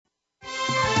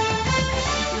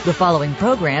The following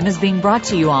program is being brought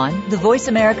to you on the Voice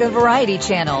America Variety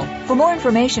Channel. For more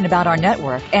information about our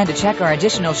network and to check our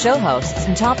additional show hosts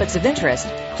and topics of interest,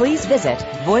 please visit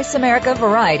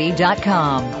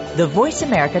voiceamericavariety.com. The Voice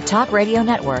America Talk Radio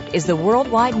Network is the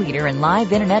worldwide leader in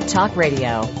live Internet talk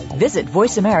radio. Visit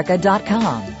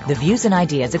voiceamerica.com. The views and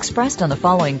ideas expressed on the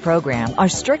following program are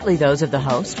strictly those of the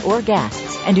host or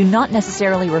guests and do not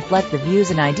necessarily reflect the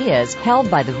views and ideas held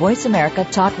by the Voice America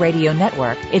Talk Radio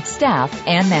Network, its staff,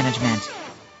 and management.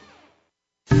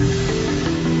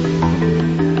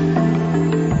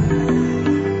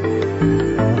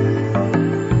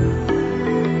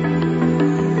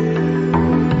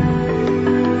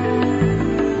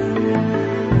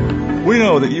 We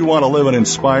know that you want to live an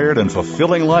inspired and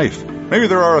fulfilling life. Maybe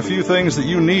there are a few things that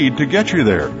you need to get you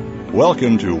there.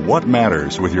 Welcome to What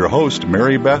Matters with your host,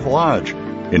 Mary Beth Lodge.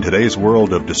 In today's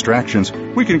world of distractions,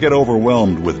 we can get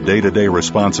overwhelmed with day-to-day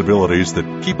responsibilities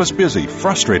that keep us busy,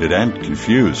 frustrated, and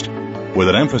confused. With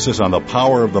an emphasis on the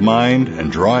power of the mind and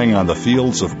drawing on the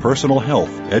fields of personal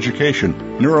health,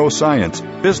 education, neuroscience,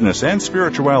 business, and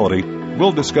spirituality,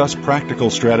 we'll discuss practical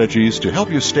strategies to help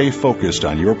you stay focused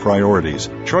on your priorities,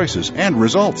 choices, and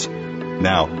results.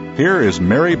 Now, here is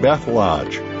Mary Beth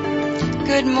Lodge.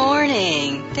 Good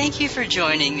morning. Thank you for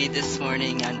joining me this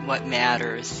morning on What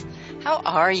Matters. How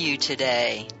are you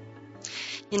today?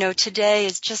 You know, today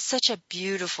is just such a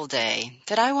beautiful day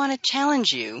that I want to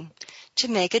challenge you to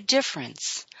make a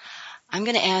difference. I'm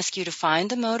going to ask you to find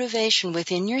the motivation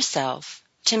within yourself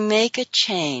to make a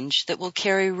change that will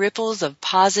carry ripples of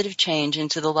positive change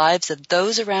into the lives of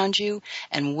those around you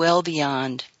and well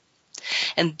beyond.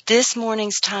 And this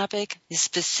morning's topic is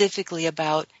specifically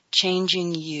about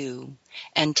changing you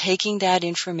and taking that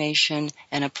information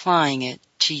and applying it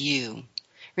to you.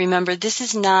 Remember, this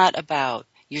is not about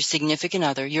your significant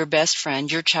other, your best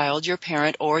friend, your child, your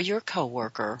parent, or your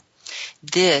coworker.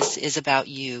 This is about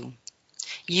you.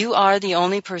 You are the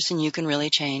only person you can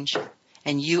really change,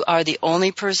 and you are the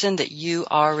only person that you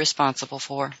are responsible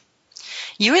for.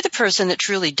 You are the person that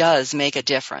truly does make a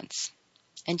difference.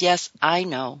 And yes, I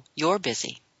know you're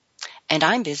busy, and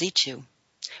I'm busy too.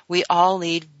 We all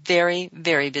lead very,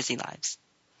 very busy lives.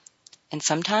 And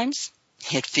sometimes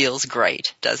it feels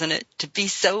great, doesn't it? To be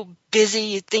so busy,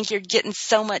 you think you're getting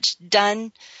so much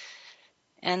done.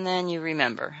 And then you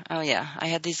remember, oh yeah, I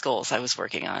had these goals I was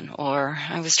working on, or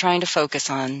I was trying to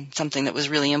focus on something that was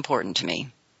really important to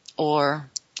me, or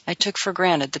I took for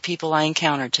granted the people I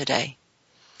encountered today.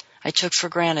 I took for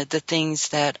granted the things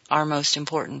that are most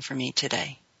important for me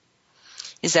today.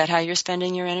 Is that how you're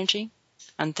spending your energy?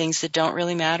 On things that don't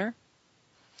really matter?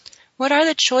 What are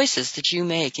the choices that you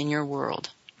make in your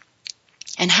world?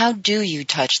 And how do you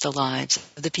touch the lives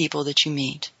of the people that you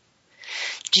meet?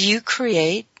 Do you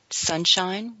create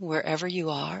sunshine wherever you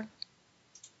are?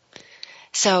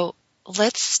 So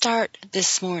let's start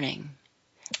this morning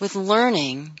with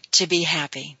learning to be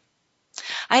happy.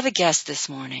 I have a guest this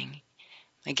morning.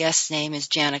 My guest's name is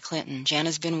Jana Clinton.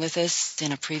 Jana's been with us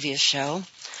in a previous show.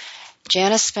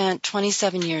 Jana spent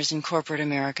 27 years in corporate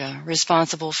America,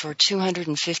 responsible for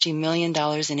 $250 million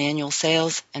in annual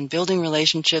sales and building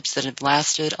relationships that have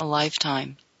lasted a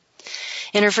lifetime.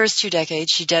 In her first 2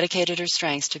 decades, she dedicated her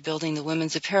strengths to building the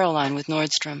women's apparel line with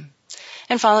Nordstrom.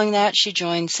 And following that, she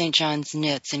joined St. John's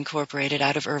Knits Incorporated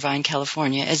out of Irvine,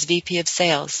 California, as VP of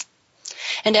Sales.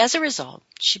 And as a result,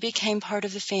 she became part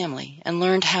of the family and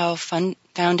learned how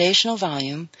foundational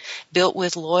volume, built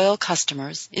with loyal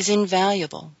customers, is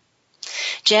invaluable.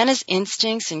 Jana's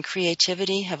instincts and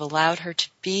creativity have allowed her to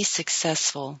be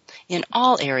successful in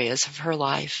all areas of her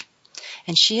life,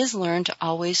 and she has learned to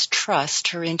always trust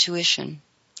her intuition.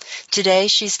 Today,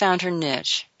 she's found her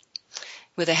niche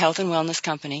with a health and wellness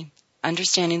company,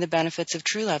 understanding the benefits of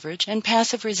true leverage and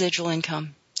passive residual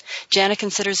income. Jana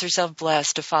considers herself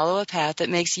blessed to follow a path that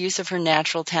makes use of her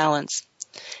natural talents,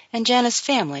 and Jana's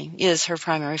family is her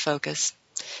primary focus.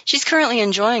 She's currently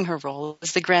enjoying her role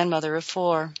as the grandmother of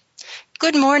 4.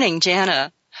 Good morning,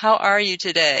 Jana. How are you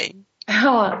today?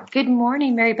 Oh, good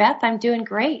morning, Mary Beth. I'm doing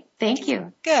great. Thank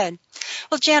you. Good.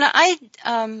 Well, Jana, I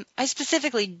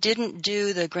specifically didn't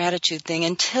do the gratitude thing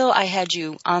until I had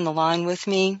you on the line with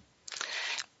me,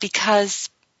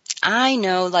 because I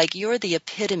know, like, you're the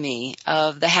epitome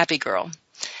of the happy girl.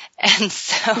 And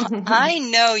so I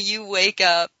know you wake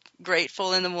up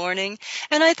grateful in the morning,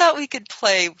 and I thought we could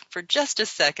play for just a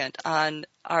second on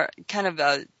our kind of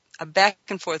a back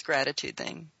and forth gratitude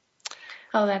thing.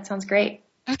 Oh, that sounds great.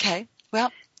 Okay.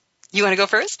 Well, you want to go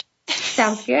first?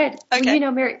 Sounds good. Okay. Well, you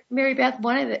know, Mary Beth,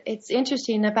 it's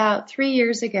interesting. About 3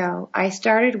 years ago, I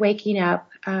started waking up,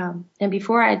 and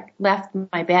before I left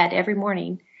my bed every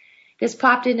morning, this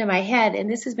popped into my head,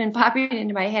 and this has been popping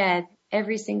into my head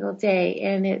every single day,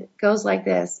 and it goes like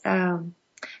this.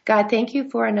 God, thank you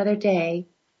for another day.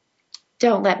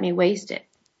 Don't let me waste it.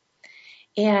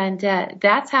 And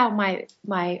that's how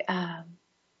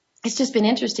it's just been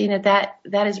interesting that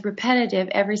is repetitive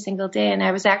every single day. And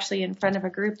I was actually in front of a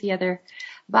group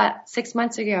about 6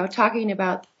 months ago talking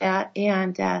about that,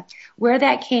 and where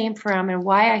that came from and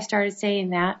why I started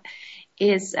saying that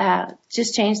is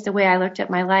just changed the way I looked at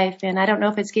my life. And I don't know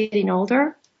if it's getting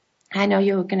older. I know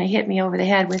you're going to hit me over the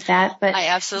head with that, but I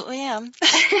absolutely am.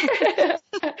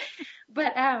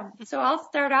 But so I'll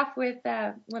start off with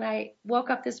when I woke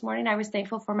up this morning, I was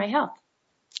thankful for my health.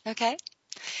 Okay.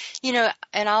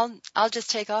 And I'll just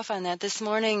take off on that. This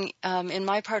morning, in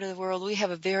my part of the world, we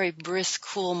have a very brisk,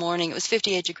 cool morning. It was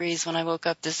 58 degrees when I woke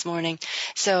up this morning.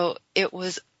 So it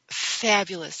was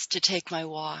fabulous to take my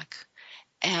walk.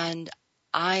 And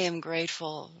I am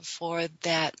grateful for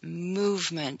that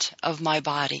movement of my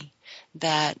body,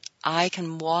 that I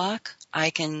can walk,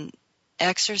 I can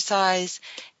exercise,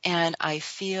 and I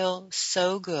feel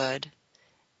so good.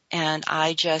 And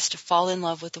I just fall in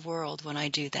love with the world when I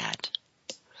do that.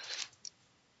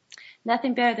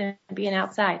 Nothing better than being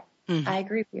outside. Mm-hmm. I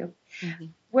agree with you. Mm-hmm.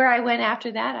 Where I went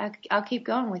after that, I'll keep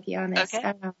going with you on this.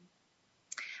 Okay.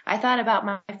 I thought about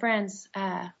my friends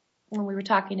when we were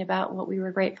talking about what we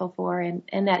were grateful for,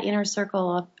 and that inner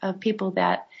circle of people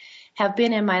that have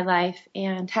been in my life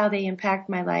and how they impact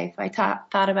my life. I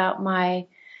thought about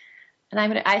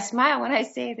I smile when I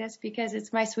say this because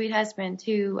it's my sweet husband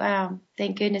who,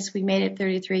 thank goodness we made it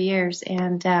 33 years,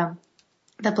 and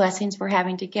the blessings we're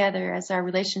having together as our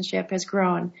relationship has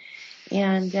grown,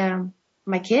 and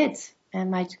my kids and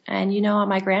my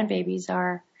grandbabies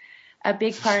are a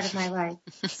big part of my life.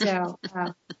 So,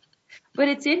 but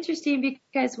it's interesting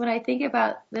because when I think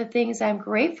about the things I'm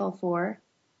grateful for,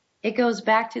 it goes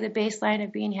back to the baseline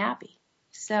of being happy.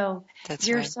 So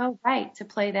you're right. So right to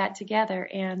play that together.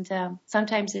 And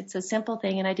sometimes it's a simple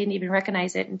thing, and I didn't even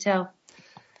recognize it until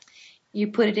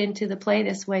you put it into the play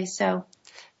this way. So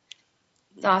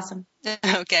it's awesome.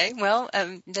 Okay. Well,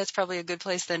 that's probably a good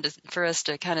place then for us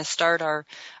to kind of start our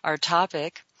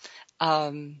topic.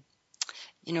 We're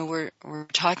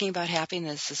talking about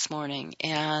happiness this morning,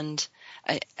 and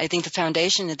I think the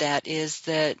foundation of that is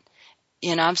that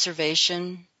in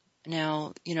observation.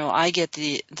 Now, I get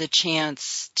the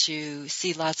chance to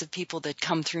see lots of people that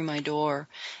come through my door,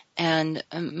 and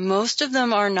most of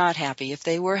them are not happy. If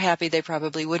they were happy, they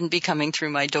probably wouldn't be coming through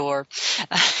my door.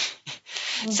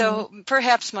 Mm-hmm. So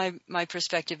perhaps my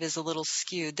perspective is a little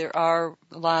skewed. There are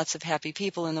lots of happy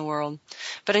people in the world,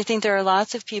 but I think there are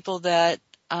lots of people that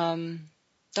don't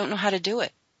know how to do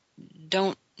it,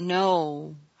 don't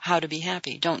know how to be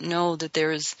happy, don't know that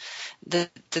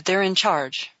that they're in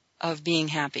charge of being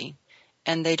happy,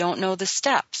 and they don't know the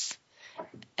steps.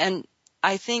 And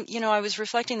I think, I was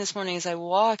reflecting this morning as I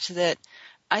walked that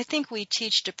I think we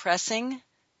teach depressing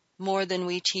more than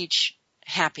we teach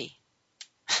happy.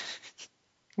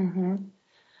 Mm-hmm.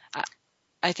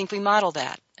 I think we model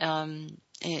that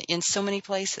in so many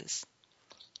places.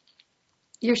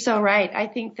 You're so right. I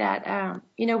think that,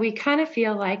 we kind of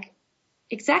feel like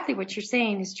exactly what you're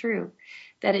saying is true.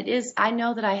 That it is, I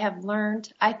know that I have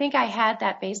learned, I think I had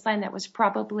that baseline that was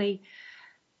probably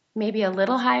maybe a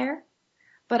little higher,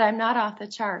 but I'm not off the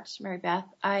charts, Mary Beth.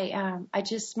 I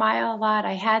just smile a lot.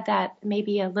 I had that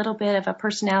maybe a little bit of a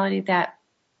personality that,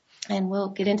 and we'll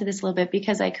get into this a little bit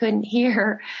because I couldn't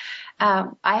hear,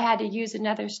 I had to use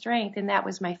another strength, and that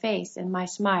was my face and my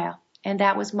smile. And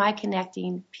that was my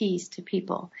connecting piece to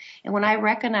people. And when I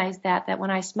recognized that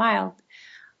when I smiled,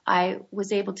 I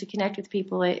was able to connect with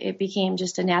people. It became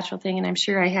just a natural thing, and I'm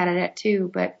sure I had it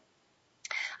too. But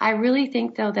I really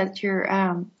think, though, that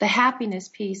the happiness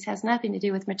piece has nothing to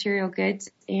do with material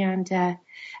goods and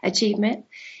achievement.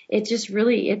 It just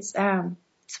really it's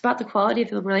about the quality of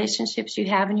the relationships you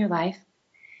have in your life,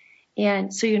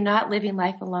 and so you're not living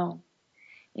life alone.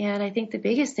 And I think the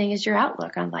biggest thing is your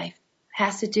outlook on life. It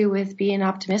has to do with being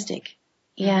optimistic,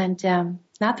 and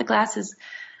not the glasses.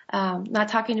 Not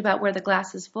talking about where the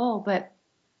glass is full, but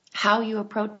how you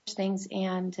approach things,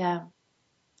 and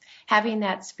having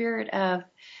that spirit of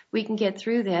we can get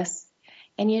through this.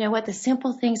 And you know what? The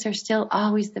simple things are still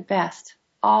always the best,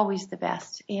 always the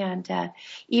best. And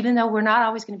even though we're not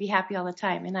always going to be happy all the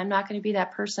time, and I'm not going to be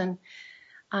that person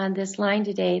on this line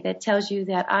today that tells you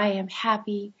that I am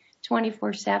happy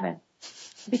 24/7,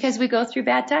 because we go through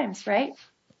bad times, right?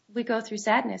 We go through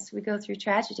sadness. We go through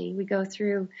tragedy. We go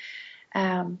through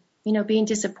being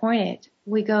disappointed.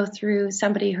 We go through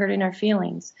somebody hurting our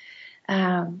feelings.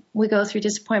 We go through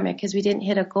disappointment because we didn't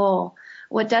hit a goal.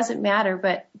 what doesn't matter,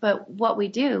 but what we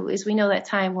do is we know that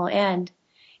time will end,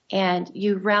 and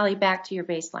you rally back to your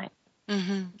baseline.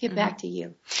 Get back to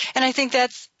you. And I think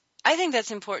that's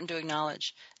important to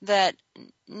acknowledge, that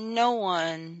no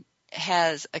one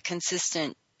has a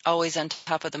consistent, always on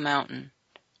top of the mountain.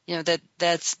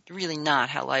 That's really not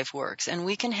how life works. And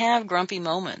we can have grumpy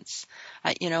moments.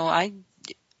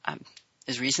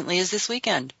 As recently as this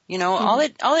weekend, all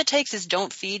it takes is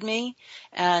don't feed me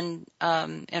and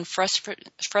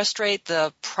frustrate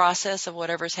the process of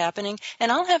whatever's happening,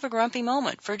 and I'll have a grumpy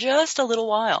moment for just a little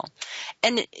while.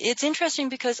 And it's interesting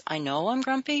because I know I'm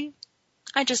grumpy.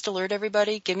 I just alert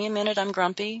everybody, give me a minute, I'm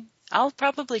grumpy. I'll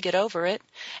probably get over it.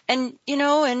 And,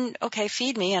 okay,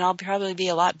 feed me, and I'll probably be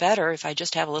a lot better if I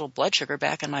just have a little blood sugar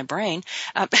back in my brain.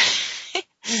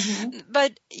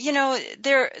 But,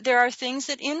 there are things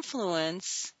that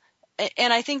influence,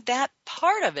 and I think that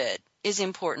part of it is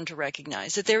important to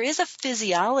recognize, that there is a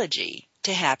physiology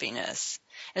to happiness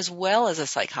as well as a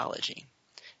psychology,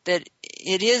 that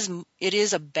it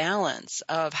is a balance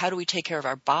of how do we take care of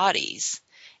our bodies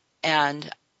and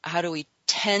how do we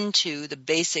tend to the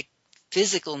basic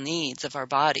physical needs of our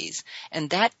bodies,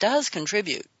 and that does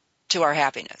contribute to our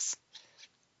happiness.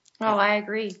 Oh, I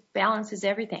agree. Balance is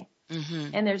everything.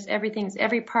 And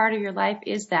every part of your life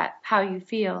is that, how you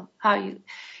feel, how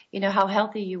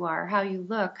healthy you are, how you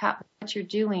look, what you're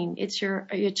doing. It's your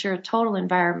total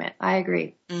environment. I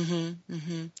agree.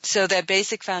 So that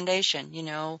basic foundation,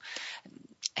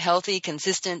 healthy,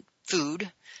 consistent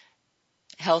food,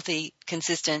 healthy,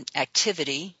 consistent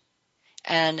activity,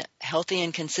 and healthy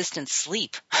and consistent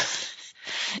sleep.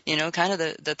 Kind of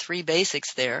the three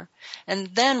basics there. And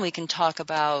then we can talk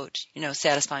about,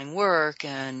 satisfying work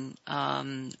and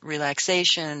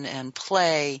relaxation and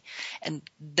play. And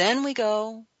then we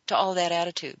go to all that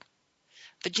attitude.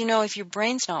 But, if your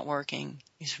brain's not working,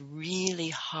 it's really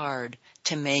hard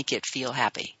to make it feel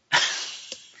happy.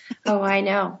 Oh, I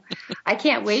know. I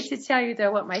can't wait to tell you,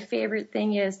 though, what my favorite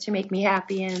thing is to make me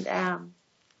happy. And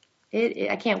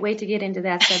I can't wait to get into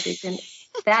that subject. And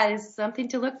that is something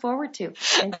to look forward to.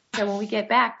 And so when we get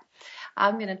back,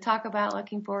 I'm going to talk about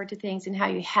looking forward to things and how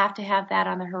you have to have that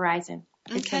on the horizon.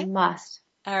 It's a must.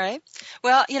 All right.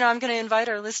 Well, I'm going to invite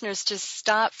our listeners to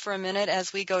stop for a minute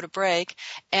as we go to break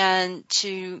and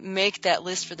to make that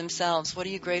list for themselves. What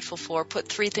are you grateful for? Put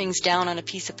 3 things down on a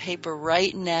piece of paper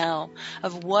right now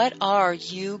of what are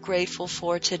you grateful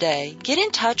for today. Get in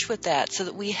touch with that so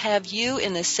that we have you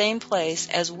in the same place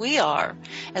as we are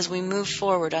as we move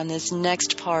forward on this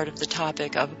next part of the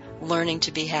topic of learning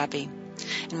to be happy.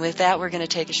 And with that, we're going to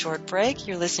take a short break.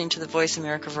 You're listening to the Voice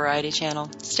America Variety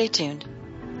Channel. Stay tuned.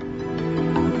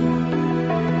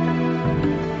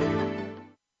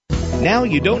 Now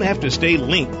you don't have to stay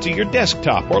linked to your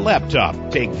desktop or laptop.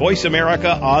 Take Voice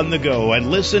America on the go and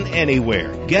listen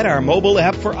anywhere. Get our mobile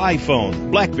app for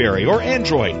iPhone, BlackBerry, or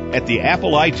Android at the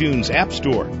Apple iTunes App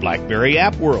Store, BlackBerry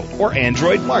App World, or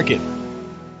Android Market.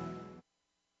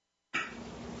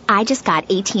 I just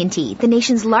got AT&T, the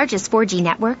nation's largest 4G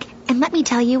network, and let me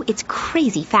tell you, it's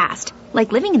crazy fast.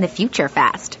 Like living in the future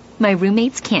fast. My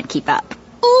roommates can't keep up.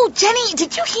 Ooh, Jenny,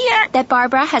 did you hear that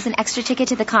Barbara has an extra ticket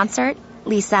to the concert?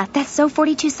 Lisa, that's so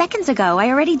 42 seconds ago. I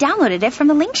already downloaded it from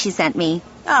the link she sent me.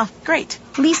 Oh, great.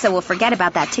 Lisa will forget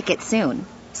about that ticket soon.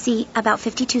 See, about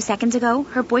 52 seconds ago,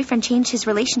 her boyfriend changed his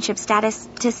relationship status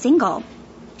to single.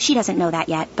 She doesn't know that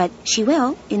yet, but she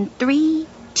will in 3,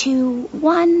 2,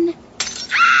 1.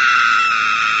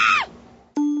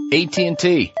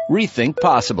 AT&T. Rethink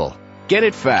possible. Get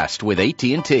it fast with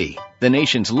AT&T, the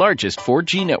nation's largest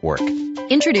 4G network.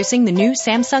 Introducing the new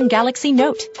Samsung Galaxy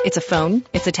Note. It's a phone,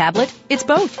 it's a tablet, it's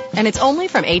both, and it's only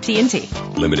from AT&T.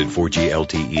 Limited 4G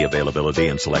LTE availability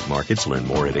in select markets. Learn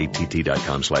more at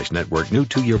att.com/network. New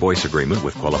 2-year voice agreement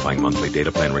with qualifying monthly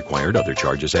data plan required. Other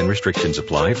charges and restrictions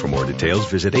apply. For more details,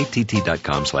 visit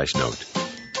att.com/note.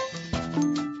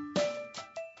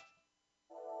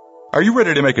 Are you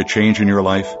ready to make a change in your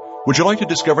life? Would you like to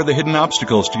discover the hidden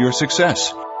obstacles to your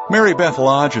success? Mary Beth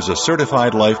Lodge is a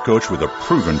certified life coach with a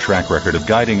proven track record of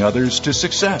guiding others to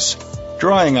success.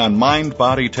 Drawing on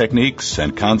mind-body techniques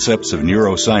and concepts of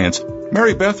neuroscience,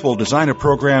 Mary Beth will design a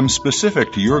program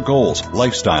specific to your goals,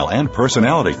 lifestyle, and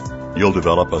personality. You'll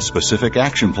develop a specific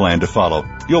action plan to follow.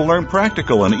 You'll learn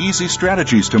practical and easy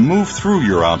strategies to move through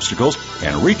your obstacles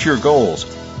and reach your goals.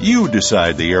 You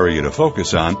decide the area to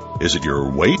focus on. Is it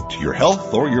your weight, your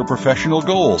health, or your professional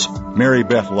goals? Mary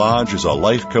Beth Lodge is a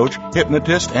life coach,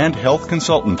 hypnotist, and health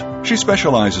consultant. She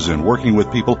specializes in working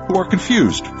with people who are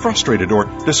confused, frustrated, or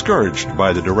discouraged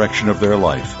by the direction of their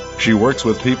life. She works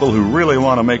with people who really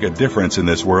want to make a difference in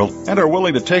this world and are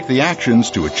willing to take the actions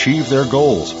to achieve their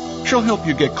goals. She'll help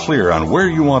you get clear on where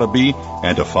you want to be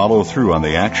and to follow through on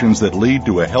the actions that lead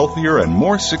to a healthier and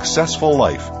more successful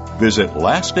life. Visit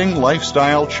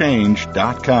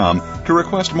lastinglifestylechange.com to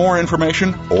request more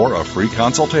information or a free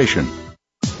consultation.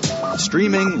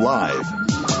 Streaming live,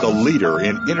 the leader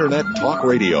in Internet talk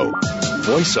radio,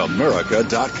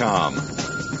 voiceamerica.com.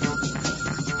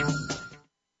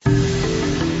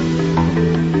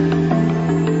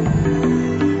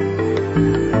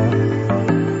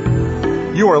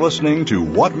 You are listening to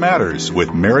What Matters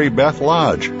with Mary Beth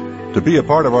Lodge. To be a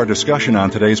part of our discussion on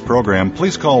today's program,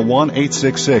 please call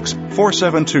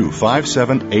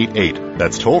 1-866-472-5788.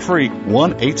 That's toll-free,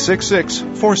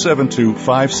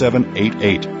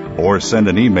 1-866-472-5788. Or send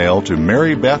an email to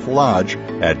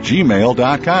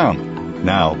marybethlodge@gmail.com.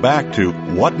 Now, back to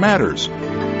What Matters.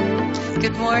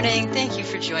 Good morning. Thank you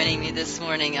for joining me this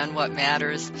morning on What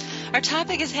Matters. Our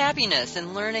topic is happiness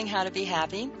and learning how to be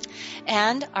happy.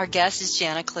 And our guest is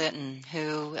Jana Clinton,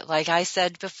 who, like I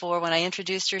said before when I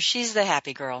introduced her, she's the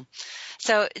happy girl.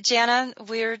 So, Jana,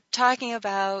 we're talking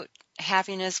about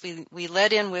happiness. We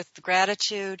led in with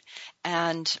gratitude.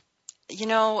 And, you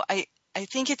know, I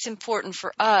think it's important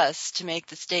for us to make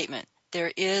the statement,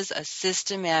 there is a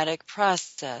systematic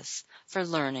process for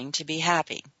learning to be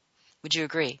happy. Would you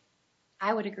agree?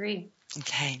 I would agree.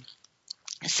 Okay.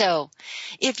 So,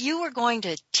 if you were going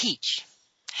to teach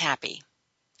happy,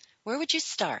 where would you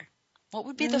start? What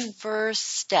would be the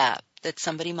first step that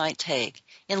somebody might take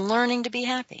in learning to be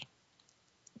happy?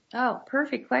 Oh,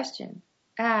 perfect question.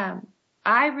 I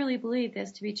really believe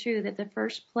this to be true, that the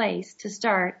first place to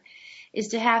start is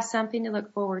to have something to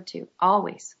look forward to,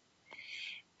 always.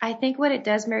 I think what it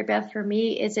does, Mary Beth, for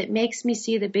me is it makes me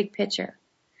see the big picture.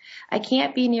 I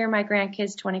can't be near my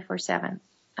grandkids 24/7.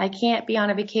 I can't be on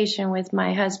a vacation with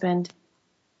my husband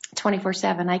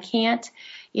 24/7. I can't,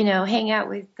 hang out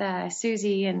with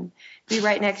Susie and be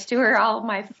right next to her. All of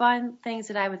my fun things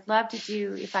that I would love to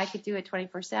do if I could do it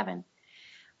 24/7.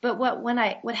 But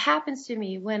what happens to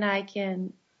me when I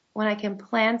can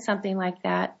plan something like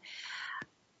that,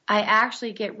 I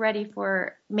actually get ready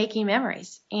for making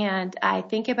memories, and I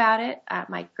think about it.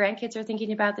 My grandkids are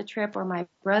thinking about the trip, or my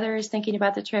brother is thinking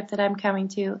about the trip that I'm coming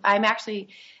to. What I'm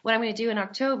going to do in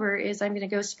October is I'm going to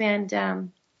go spend,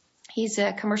 he's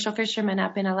a commercial fisherman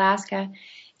up in Alaska,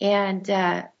 and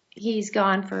he's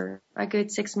gone for a good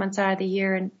 6 months out of the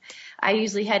year, and I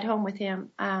usually head home with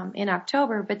him in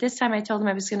October, but this time I told him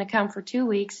I was going to come for 2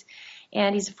 weeks.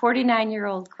 And he's a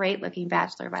 49-year-old, great-looking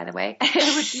bachelor, by the way.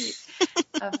 It would be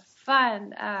a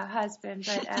fun husband,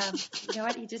 but you know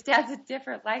what? He just has a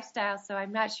different lifestyle, so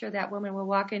I'm not sure that woman will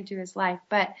walk into his life.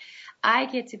 But I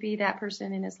get to be that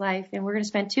person in his life, and we're going to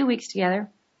spend 2 weeks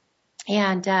together.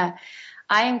 And I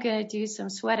am going to do some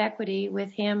sweat equity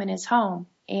with him in his home.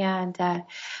 And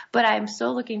but I'm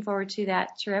so looking forward to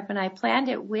that trip, and I planned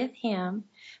it with him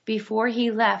before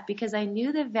he left because I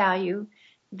knew the value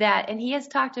that, and he has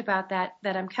talked about that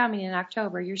I'm coming in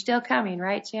October. You're still coming,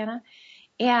 right, Jana?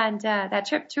 And that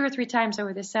trip 2 or 3 times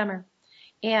over the summer.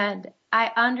 And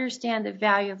I understand the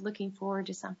value of looking forward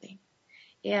to something.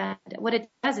 And what it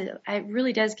does is it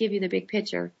really does give you the big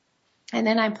picture. And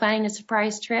then I'm planning a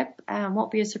surprise trip.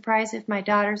 Won't be a surprise if my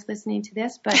daughter's listening to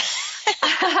this, but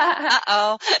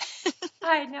Uh-oh.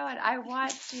 I know it. I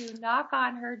want to knock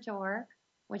on her door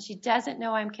when she doesn't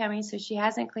know I'm coming, so she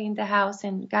hasn't cleaned the house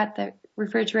and got the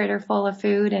refrigerator full of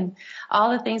food and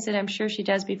all the things that I'm sure she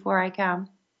does before I come.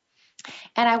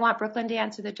 And I want Brooklyn to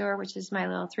answer the door, which is my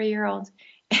little 3-year-old,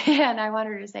 and I want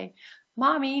her to say,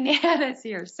 Mommy, Nana's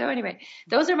here. So anyway,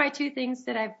 those are my 2 things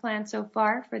that I've planned so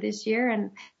far for this year.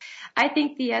 And I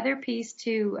think the other piece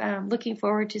to looking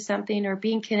forward to something or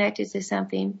being connected to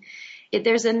something,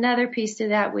 there's another piece to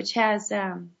that which has,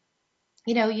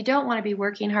 you don't want to be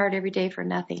working hard every day for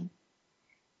nothing.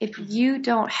 If you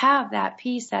don't have that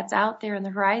piece that's out there in the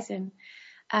horizon,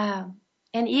 and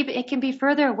even it can be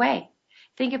further away.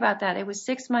 Think about that. It was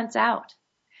 6 months out.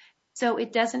 So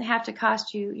it doesn't have to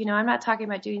cost you, I'm not talking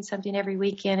about doing something every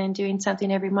weekend and doing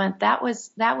something every month. That was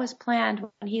planned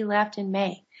when he left in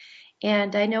May.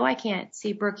 And I know I can't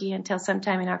see Brookie until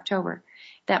sometime in October,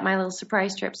 my little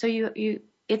surprise trip. So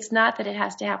it's not that it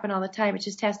has to happen all the time. It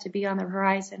just has to be on the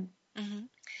horizon. Mm-hmm.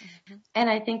 Mm-hmm. And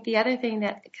I think the other thing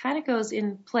that kind of goes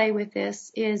in play with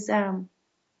this is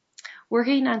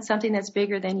working on something that's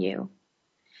bigger than you.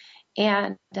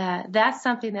 And that's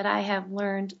something that I have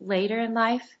learned later in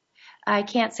life. I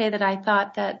can't say that I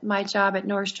thought that my job at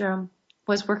Nordstrom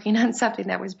was working on something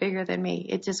that was bigger than me.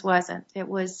 It just wasn't. It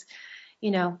was,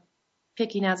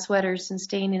 picking out sweaters and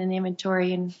staying in an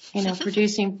inventory and,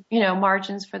 producing,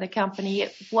 margins for the company.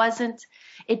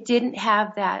 It didn't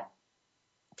have that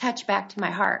touch back to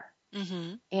my heart.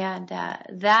 Mm-hmm. And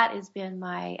that has been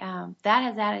that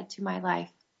has added to my life,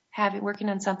 working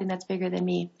on something that's bigger than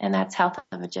me, and that's health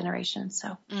of a generation.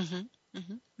 So. Mm-hmm.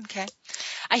 Mm-hmm. Okay.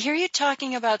 I hear you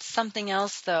talking about something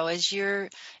else, though, as you're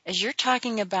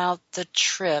talking about the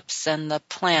trips and the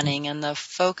planning and the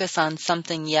focus on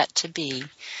something yet to be.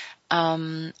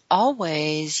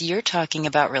 Always you're talking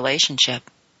about relationship.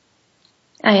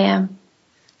 I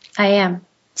am.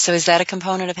 So is that a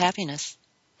component of happiness?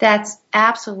 That's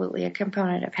absolutely a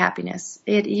component of happiness.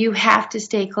 You have to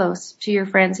stay close to your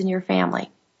friends and your family.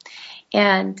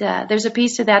 And there's a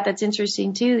piece to that that's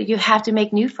interesting, too. You have to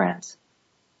make new friends.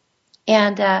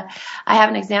 And I have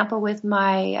an example with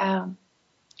my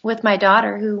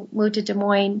daughter who moved to Des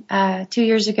Moines 2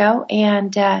 years ago,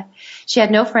 and she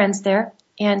had no friends there.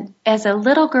 And as a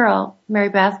little girl, Mary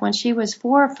Beth, when she was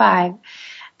 4 or 5,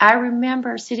 I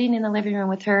remember sitting in the living room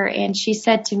with her, and she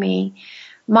said to me,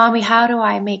 "Mommy, how do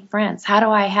I make friends? How do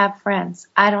I have friends?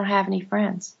 I don't have any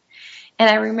friends." And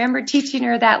I remember teaching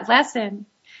her that lesson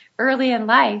early in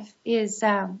life is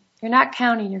you're not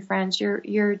counting your friends.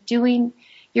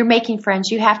 You're making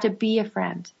friends. You have to be a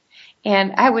friend.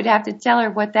 And I would have to tell her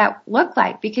what that looked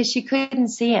like because she couldn't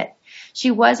see it.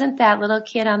 She wasn't that little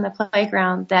kid on the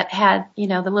playground that had, the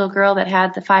little girl that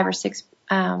had the 5 or 6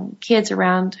 kids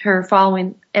around her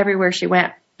following everywhere she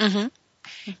went. Mm-hmm.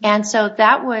 Mm-hmm. And so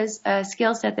that was a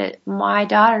skill set that my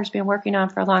daughter's been working on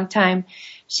for a long time.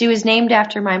 She was named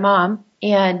after my mom,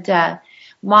 and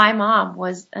my mom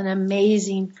was an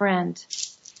amazing friend.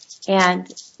 And,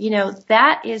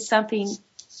 that is something,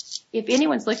 if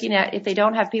anyone's looking at if they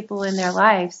don't have people in their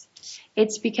lives,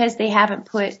 it's because they haven't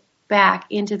put back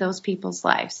into those people's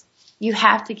lives. You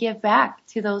have to give back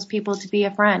to those people to be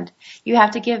a friend. You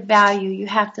have to give value. You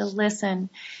have to listen.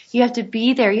 You have to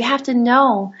be there. You have to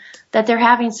know that they're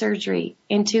having surgery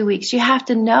in 2 weeks. You have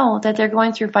to know that they're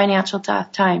going through financial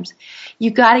tough times. You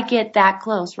got to get that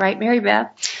close, right, Mary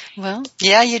Beth? Well,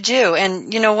 yeah, you do.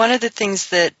 And, one of the things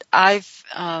that I've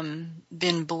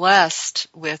been blessed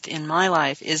with in my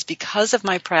life is because of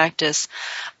my practice,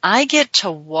 I get to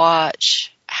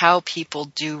watch how people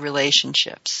do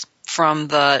relationships, from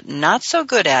the not so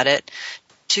good at it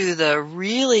to the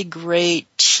really great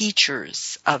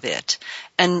teachers of it.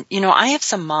 And, I have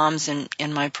some moms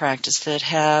in my practice that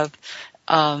have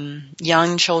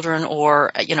young children,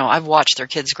 or, I've watched their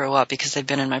kids grow up because they've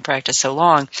been in my practice so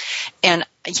long. And,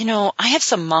 I have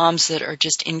some moms that are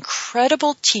just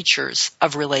incredible teachers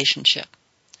of relationship.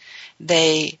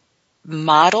 They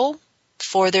model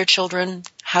for their children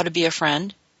how to be a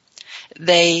friend.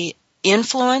 They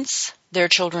influence their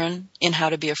children in how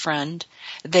to be a friend.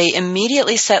 They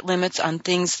immediately set limits on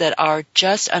things that are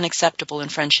just unacceptable in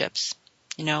friendships.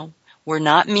 We're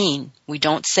not mean. We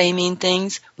don't say mean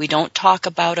things. We don't talk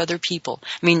about other people.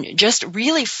 I mean, just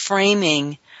really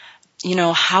framing,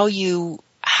 how you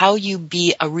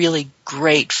be a really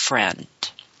great friend.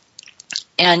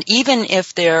 And even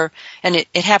if and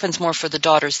it happens more for the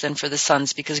daughters than for the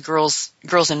sons, because girls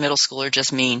in middle school are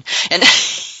just mean. And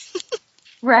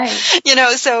right.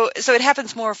 So it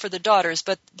happens more for the daughters,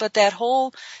 but that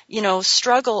whole,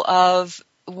 struggle of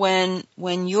when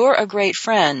you're a great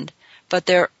friend, but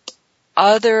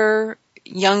other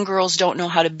young girls don't know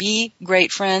how to be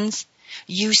great friends,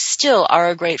 you still are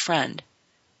a great friend.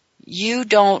 You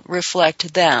don't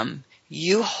reflect them.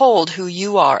 You hold who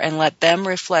you are and let them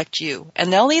reflect you.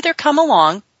 And they'll either come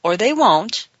along or they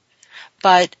won't,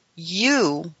 but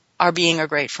you are being a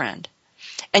great friend.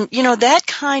 And, that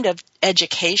kind of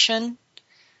education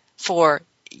for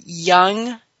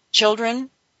young children,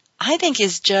 I think,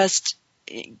 is just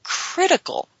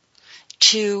critical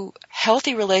to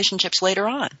healthy relationships later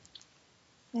on.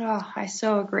 Oh, I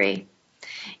so agree.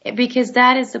 Because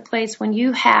that is the place when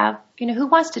you have, who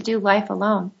wants to do life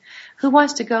alone? Who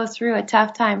wants to go through a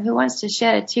tough time? Who wants to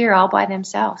shed a tear all by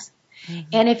themselves? Mm-hmm.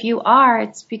 And if you are,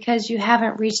 it's because you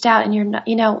haven't reached out, and you're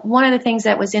not, one of the things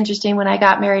that was interesting when I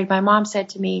got married, my mom said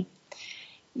to me,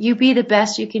 "You be the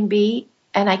best you can be,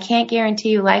 and I can't guarantee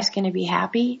you life's going to be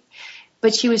happy."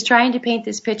 But she was trying to paint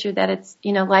this picture that it's,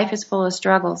 life is full of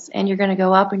struggles, and you're going to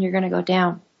go up and you're going to go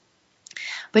down.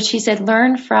 But she said,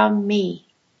 "Learn from me.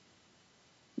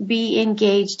 Be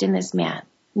engaged in this man.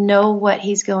 Know what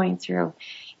he's going through."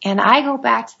 And I go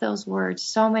back to those words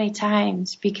so many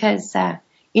times because,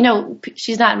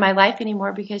 she's not in my life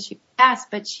anymore because she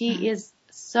passed, but she is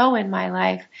so in my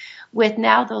life with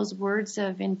now those words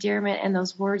of endearment and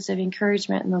those words of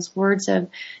encouragement and those words of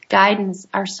guidance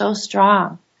are so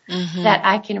strong that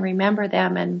I can remember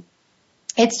them. And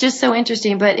it's just so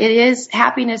interesting. But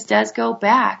happiness does go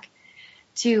back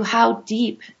to how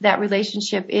deep that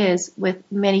relationship is with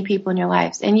many people in your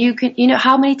lives. And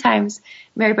how many times,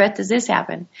 Mary Beth, does this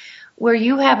happen? Where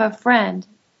you have a friend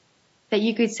that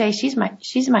you could say, she's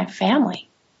my family.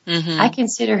 Mm-hmm. I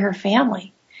consider her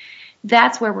family.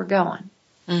 That's where we're going.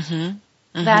 Mm-hmm.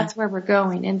 Mm-hmm. That's where we're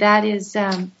going. And that is,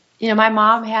 my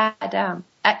mom had,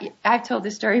 I've told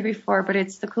this story before, but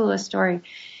it's the coolest story.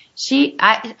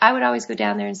 I would always go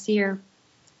down there and see her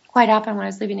quite often when I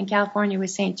was living in California with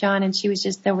St. John, and she was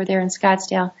just over there in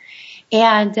Scottsdale.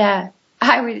 And,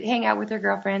 I would hang out with her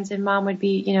girlfriends, and Mom would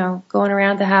be, going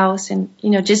around the house and,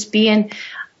 just being,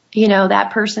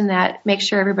 that person that makes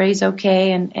sure everybody's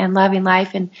okay and loving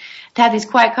life, and to have these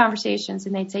quiet conversations.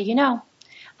 And they'd say,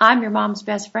 I'm your mom's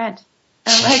best friend.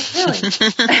 I'm like, really?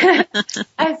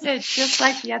 I said, just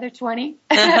like the other 20.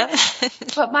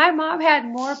 But my mom had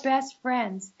more best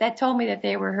friends that told me that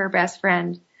they were her best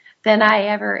friend than I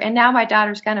ever. And now my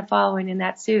daughter's kind of following in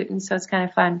that suit, and so it's kind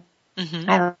of fun. Mm-hmm.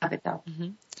 I love it, though. Mm-hmm.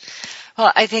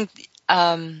 Well, I think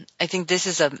this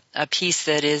is a piece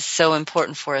that is so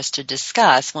important for us to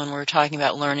discuss when we're talking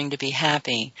about learning to be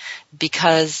happy,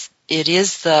 because it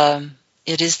is the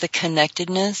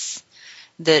connectedness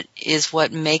that is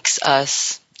what makes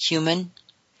us human,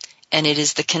 and it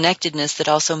is the connectedness that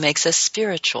also makes us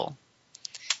spiritual.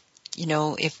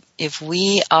 If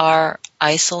we are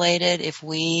isolated, if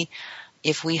we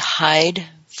hide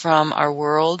from our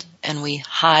world and we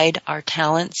hide our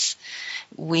talents,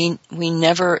 we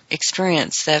never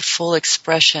experience that full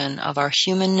expression of our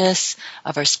humanness,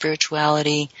 of our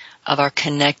spirituality, of our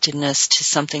connectedness to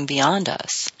something beyond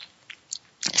us.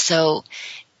 So,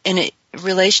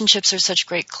 relationships are such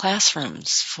great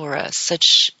classrooms for us,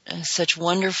 such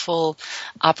wonderful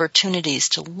opportunities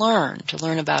to learn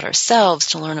about ourselves,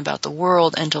 to learn about the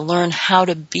world, and to learn how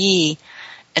to be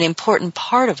an important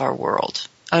part of our world,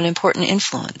 an important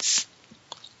influence.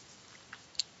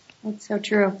 It's so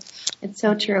true. It's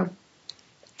so true.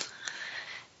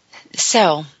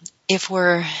 So, if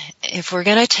we're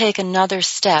going to take another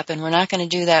step, and we're not going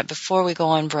to do that before we go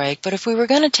on break, but if we were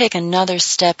going to take another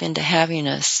step into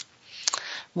happiness,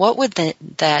 what would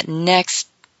that next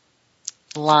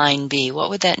line be?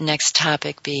 What would that next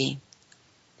topic be?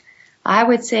 I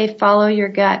would say follow your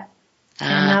gut,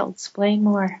 and I'll explain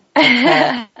more.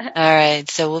 Okay. All right.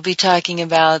 So we'll be talking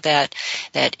about that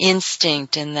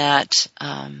instinct and that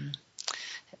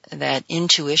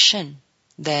intuition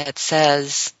that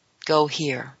says, go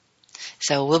here.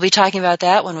 So we'll be talking about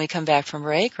that when we come back from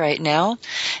break. Right now,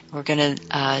 we're going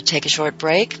to take a short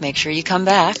break. Make sure you come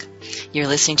back. You're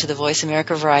listening to the Voice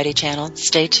America Variety Channel.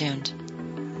 Stay tuned.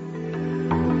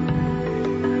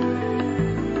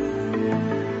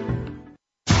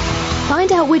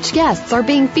 Find out which guests are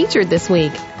being featured this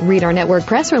week. Read our network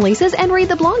press releases and read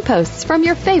the blog posts from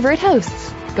your favorite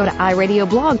hosts. Go to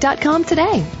iradioblog.com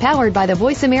today, powered by the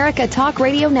Voice America Talk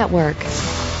Radio Network.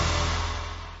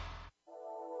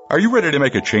 Are you ready to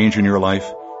make a change in your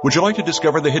life? Would you like to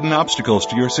discover the hidden obstacles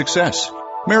to your success?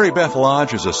 Mary Beth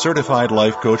Lodge is a certified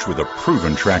life coach with a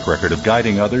proven track record of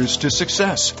guiding others to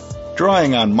success.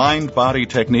 Drawing on mind-body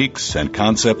techniques and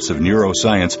concepts of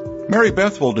neuroscience, Mary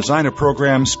Beth will design a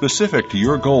program specific to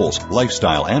your goals,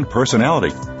 lifestyle, and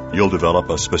personality. You'll develop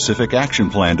a specific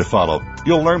action plan to follow.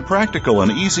 You'll learn practical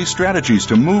and easy strategies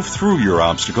to move through your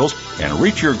obstacles and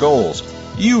reach your goals.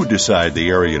 You decide the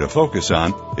area to focus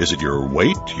on. Is it your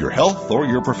weight, your health, or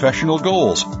your professional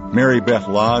goals? Mary Beth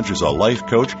Lodge is a life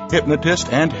coach,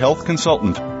 hypnotist, and health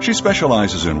consultant. She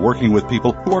specializes in working with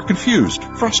people who are confused,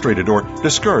 frustrated, or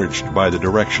discouraged by the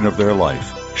direction of their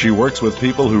life. She works with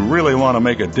people who really want to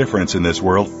make a difference in this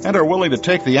world and are willing to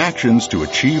take the actions to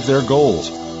achieve their goals.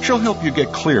 She'll help you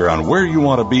get clear on where you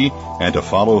want to be and to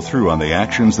follow through on the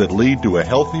actions that lead to a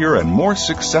healthier and more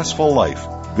successful life.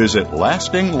 Visit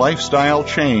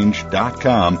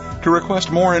lastinglifestylechange.com to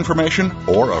request more information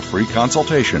or a free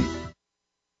consultation.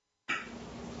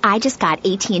 I just got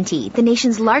AT&T, the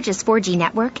nation's largest 4G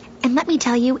network, and let me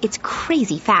tell you, it's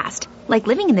crazy fast. Like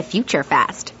living in the future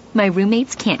fast. My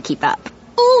roommates can't keep up.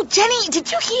 Ooh, Jenny, did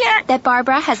you hear? That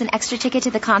Barbara has an extra ticket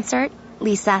to the concert?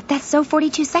 Lisa, that's so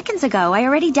 42 seconds ago. I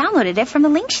already downloaded it from the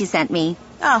link she sent me.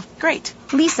 Oh, great.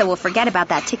 Lisa will forget about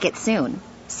that ticket soon.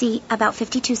 See, about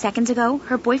 52 seconds ago,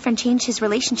 her boyfriend changed his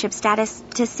relationship status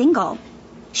to single.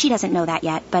 She doesn't know that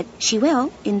yet, but she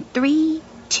will in 3,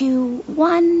 2,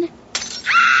 1...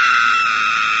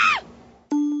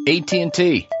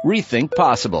 AT&T. Rethink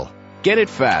possible. Get it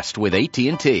fast with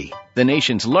AT&T, the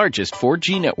nation's largest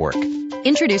 4G network.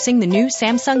 Introducing the new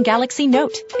Samsung Galaxy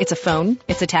Note. It's a phone,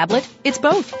 it's a tablet, it's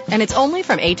both, and it's only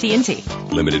from AT&T.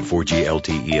 Limited 4G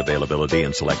LTE availability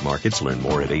in select markets. Learn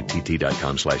more at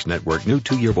att.com/network. New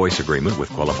 2-year voice agreement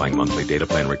with qualifying monthly data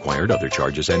plan required. Other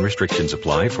charges and restrictions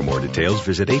apply. For more details,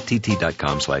 visit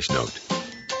att.com/note.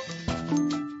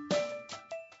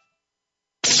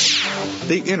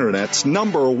 The Internet's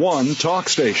 #1 talk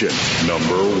station.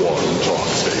 #1 talk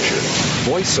station.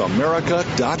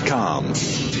 VoiceAmerica.com.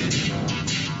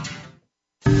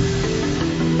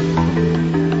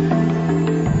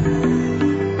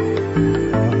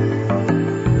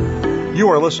 You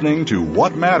are listening to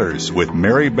What Matters with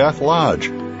Mary Beth Lodge.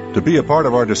 To be a part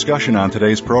of our discussion on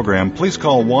today's program, please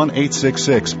call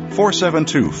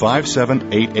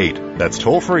 1-866-472-5788. That's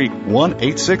toll-free,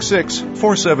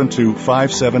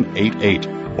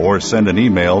 1-866-472-5788. Or send an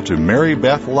email to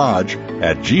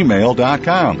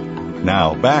marybethlodge@gmail.com.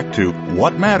 Now, back to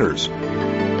What Matters.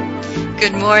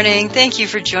 Good morning. Thank you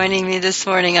for joining me this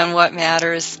morning on What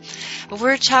Matters.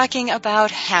 We're talking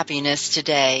about happiness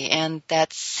today and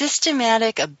that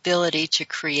systematic ability to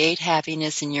create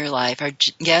happiness in your life. Our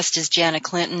guest is Jana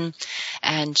Clinton,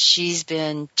 and she's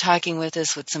been talking with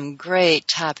us with some great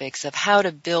topics of how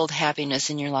to build happiness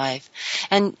in your life.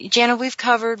 And Jana, we've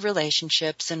covered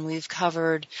relationships and we've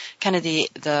covered kind of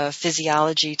the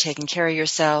physiology, taking care of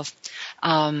yourself,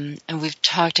 and we've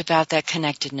talked about that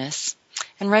connectedness.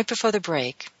 And right before the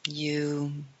break,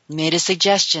 you made a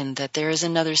suggestion that there is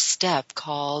another step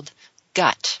called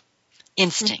gut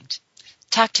instinct.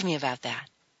 Talk to me about that.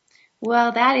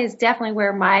 Well, that is definitely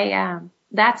where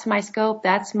that's my scope,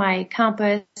 that's my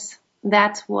compass,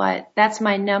 that's my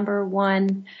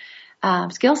 #1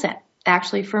 skill set,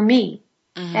 actually, for me,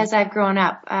 as I've grown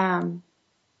up. And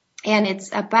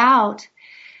it's about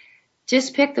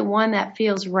just pick the one that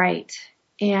feels right.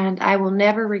 And I will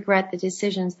never regret the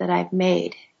decisions that I've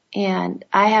made. And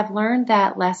I have learned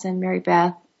that lesson, Mary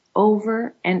Beth,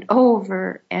 over and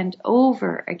over and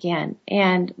over again.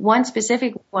 And one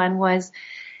specific one was,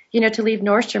 to leave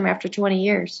Nordstrom after 20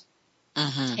 years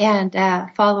and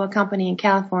follow a company in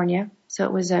California. So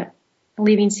it was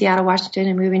leaving Seattle, Washington,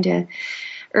 and moving to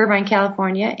Irvine,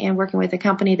 California, and working with a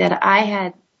company that I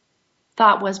had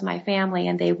thought was my family,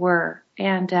 and they were.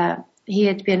 And he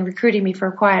had been recruiting me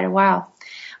for quite a while.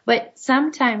 But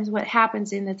sometimes what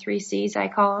happens in the 3 C's, I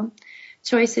call them,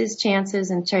 choices,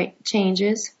 chances, and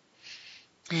changes,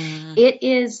 I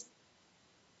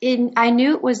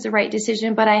knew it was the right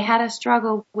decision, but I had a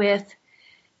struggle with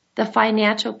the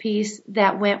financial piece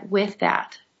that went with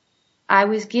that. I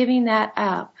was giving that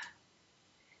up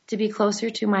to be closer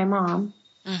to my mom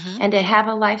and to have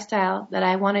a lifestyle that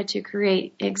I wanted to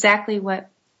create, exactly what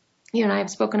you and I have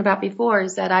spoken about before,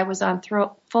 is that I was on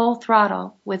full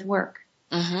throttle with work.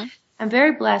 I'm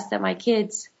very blessed that my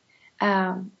kids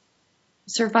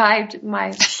survived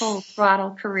my full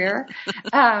throttle career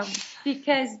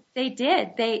because they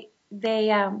did.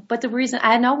 But the reason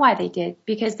I know why they did,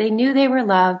 because they knew they were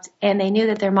loved and they knew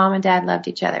that their mom and dad loved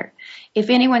each other. If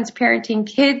anyone's parenting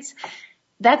kids,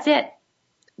 that's it.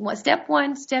 Step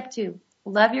 1, step 2,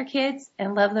 love your kids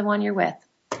and love the one you're with.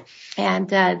 And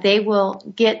they will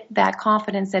get that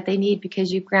confidence that they need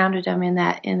because you've grounded them in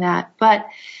that. But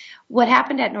what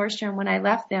happened at Nordstrom when I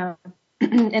left them,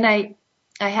 and I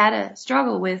had a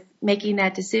struggle with making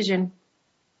that decision,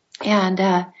 and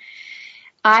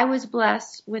I was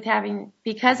blessed with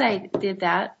because I did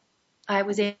that, I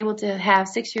was able to have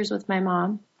 6 years with my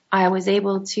mom. I was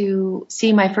able to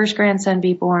see my first grandson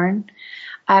be born.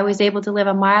 I was able to live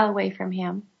a mile away from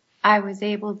him. I was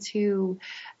able to,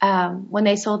 when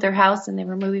they sold their house and they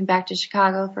were moving back to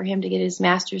Chicago for him to get his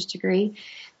master's degree,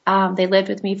 they lived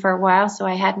with me for a while, so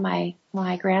I had my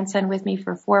grandson with me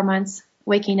for 4 months,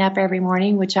 waking up every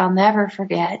morning, which I'll never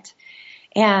forget,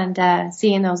 and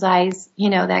seeing those eyes,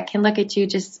 that can look at you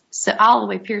just all the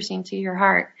way piercing to your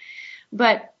heart.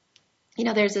 But,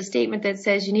 there's a statement that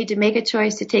says you need to make a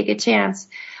choice to take a chance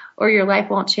or your life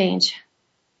won't change.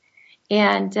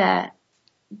 And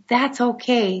that's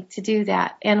okay to do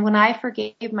that. And when I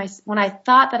when I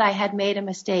thought that I had made a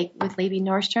mistake with leaving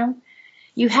Nordstrom,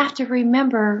 you have to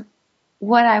remember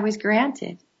what I was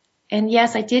granted. And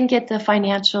yes, I didn't get the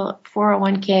financial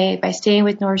 401k by staying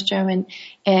with Nordstrom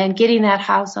and getting that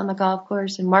house on the golf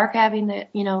course, and Mark having the,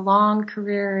 long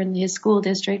career in his school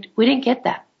district. We didn't get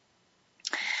that.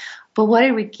 But what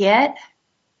did we get?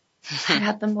 I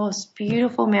got the most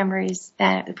beautiful memories,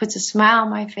 and it puts a smile on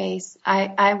my face.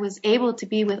 I was able to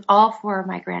be with all 4 of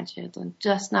my grandchildren,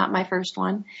 just not my first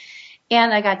one.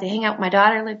 And I got to hang out. My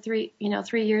daughter lived 3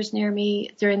 years near me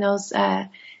during those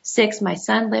 6. My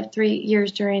son lived 3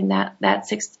 years during that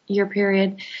 6-year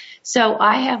period. So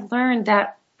I have learned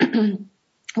that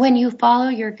when you follow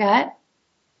your gut,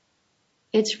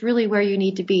 it's really where you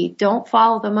need to be. Don't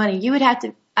follow the money. You would have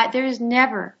to, there is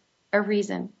never a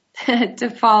reason to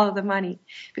follow the money,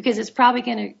 because it's probably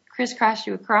going to crisscross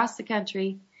you across the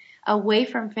country, away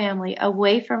from family,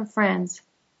 away from friends.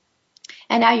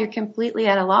 And now you're completely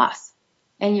at a loss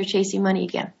and you're chasing money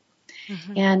again.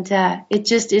 Mm-hmm. And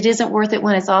it isn't worth it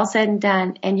when it's all said and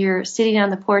done and you're sitting on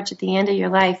the porch at the end of your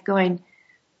life going,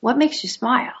 what makes you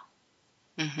smile?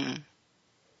 Mm-hmm.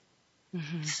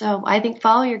 Mm-hmm. So I think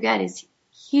follow your gut is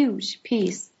a huge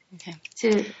piece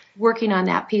to working on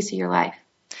that piece of your life.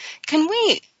 Can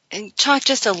we talk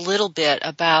just a little bit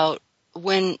about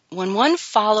when one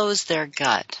follows their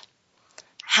gut,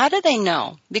 how do they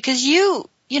know? Because you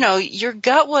know, your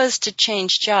gut was to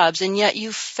change jobs, and yet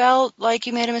you felt like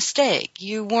you made a mistake.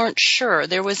 You weren't sure.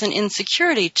 There was an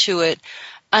insecurity to it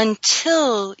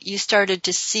until you started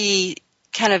to see,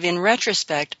 kind of in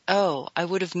retrospect, oh, I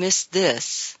would have missed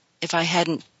this if I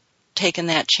hadn't taken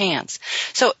that chance.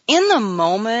 So in the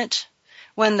moment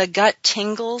when the gut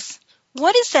tingles,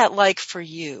 what is that like for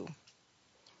you?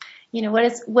 You know,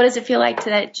 what does it feel like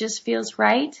that it just feels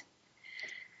right?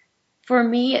 For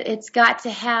me, it's got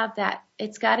to have that.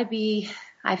 It's got to be,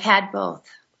 I've had both.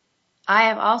 I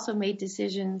have also made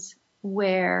decisions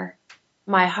where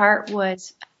my heart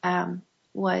was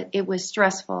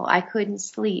stressful. I couldn't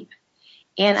sleep.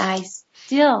 And I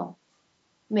still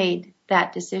made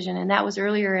that decision. And that was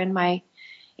earlier in my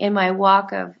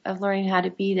walk of learning how to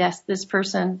be this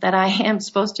person that I am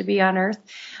supposed to be on earth.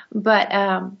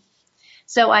 But,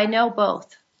 so I know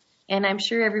both. And I'm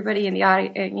sure everybody in the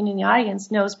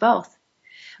audience knows both.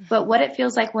 But what it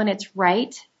feels like when it's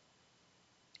right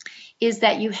is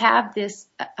that you have this,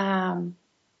 how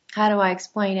do I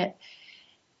explain it?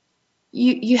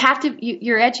 You have to,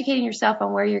 you're educating yourself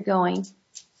on where you're going.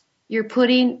 You're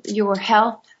putting your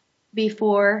health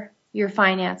before your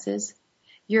finances.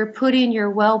 You're putting your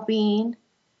well-being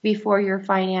before your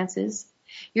finances.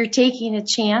 You're taking a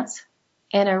chance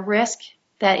and a risk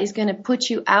that is going to put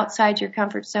you outside your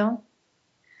comfort zone.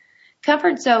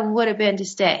 Comfort zone would have been to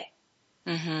stay.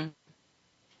 Mm-hmm.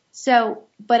 So,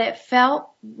 but it felt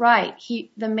right.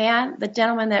 The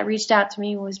gentleman that reached out to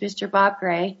me was Mr. Bob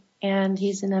Gray, and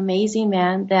he's an amazing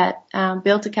man that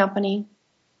built a company,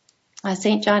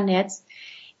 St. John Knits,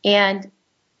 and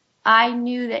I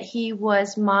knew that he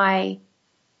was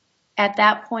at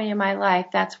that point in my life,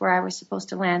 that's where I was supposed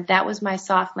to land. That was my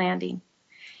soft landing.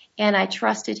 And I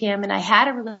trusted him, and I had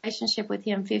a relationship with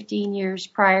him 15 years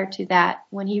prior to that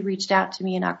when he reached out to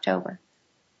me in October.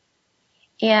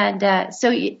 And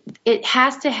so it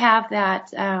has to have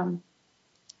that,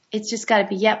 it's just got to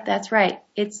be, yep, that's right.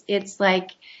 It's like,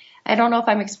 I don't know if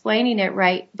I'm explaining it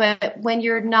right, but when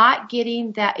you're not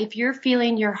getting that, if you're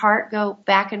feeling your heart go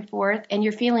back and forth and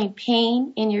you're feeling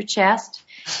pain in your chest,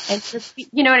 and just,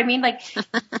 you know what I mean? Like,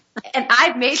 and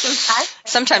I've made those times.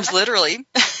 Sometimes literally.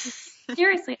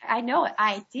 Seriously, I know it.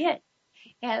 I did.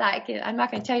 And I'm not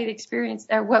going to tell you the experience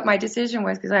or what my decision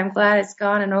was, because I'm glad it's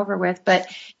gone and over with, but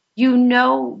you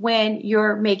know when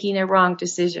you're making a wrong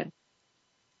decision,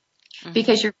 mm-hmm.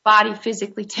 because your body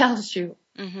physically tells you.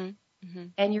 Mm-hmm. Mm-hmm.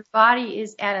 And your body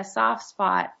is at a soft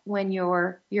spot when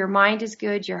your mind is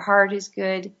good, your heart is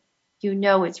good, you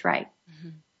know it's right.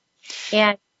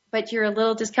 Mm-hmm. But you're a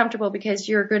little discomfortable because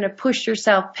you're going to push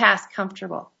yourself past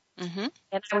comfortable. Mm-hmm.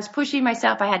 And I was pushing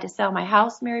myself. I had to sell my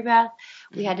house, Mary Beth.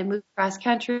 We had to move across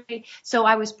country. So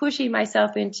I was pushing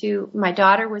myself my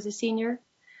daughter was a senior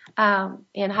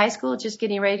in high school, just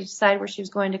getting ready to decide where she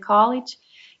was going to college.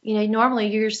 You know,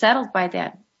 normally you're settled by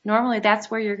then. Normally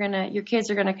that's where your kids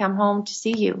are going to come home to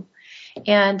see you.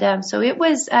 And so it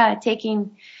was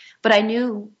but I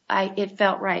knew it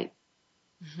felt right.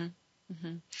 Mm-hmm.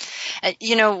 Mm-hmm.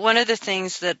 You know, one of the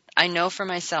things that I know for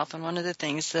myself, and one of the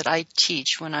things that I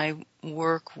teach when I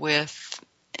work with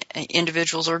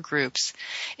individuals or groups,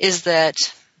 is that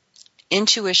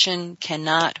intuition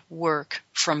cannot work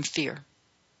from fear.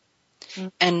 Mm-hmm.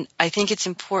 And I think it's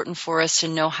important for us to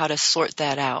know how to sort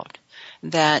that out.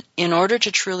 That in order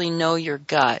to truly know your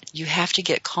gut, you have to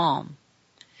get calm.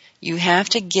 You have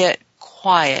to get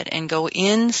quiet and go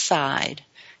inside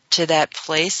to that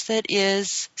place that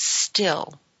is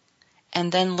still,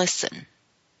 and then listen.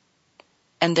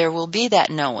 And there will be that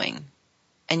knowing,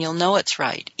 and you'll know it's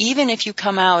right. Even if you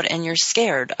come out and you're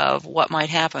scared of what might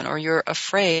happen, or you're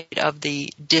afraid of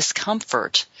the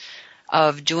discomfort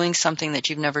of doing something that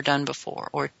you've never done before,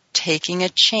 or taking a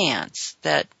chance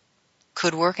that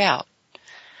could work out.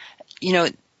 You know,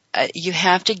 you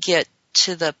have to get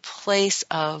to the place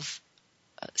of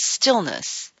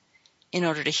stillness in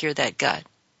order to hear that gut.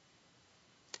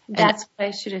 That's what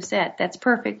I should have said. That's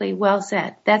perfectly well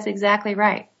said. That's exactly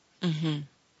right. Mm-hmm.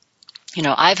 You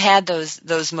know, I've had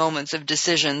those moments of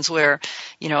decisions where,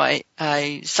 you know,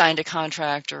 I signed a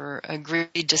contract or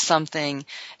agreed to something,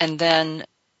 and then,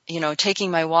 you know,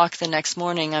 taking my walk the next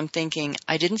morning, I'm thinking,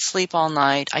 I didn't sleep all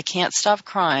night. I can't stop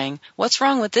crying. What's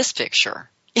wrong with this picture?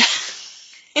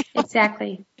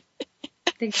 Exactly.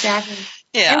 Exactly.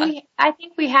 Yeah. And I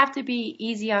think we have to be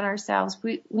easy on ourselves.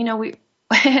 We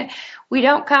we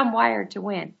don't come wired to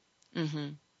win. Mm-hmm.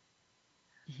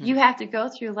 Mm-hmm. You have to go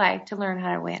through life to learn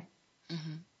how to win.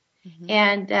 Mm-hmm. Mm-hmm.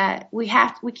 And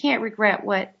we can't regret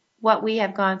what we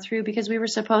have gone through because we were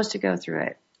supposed to go through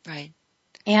it. Right.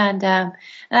 And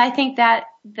I think that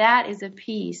is a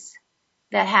piece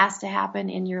that has to happen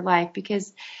in your life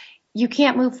because you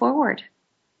can't move forward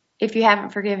if you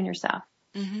haven't forgiven yourself.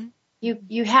 Mm-hmm.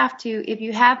 You have to, if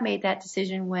you have made that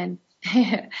decision when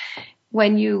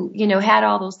when you had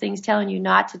all those things telling you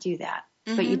not to do that,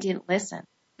 mm-hmm. but you didn't listen.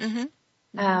 Mm-hmm.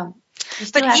 You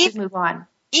still have to move on.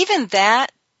 Even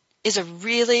that is a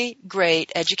really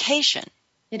great education.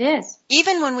 It is.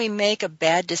 Even when we make a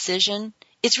bad decision,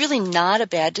 it's really not a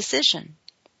bad decision.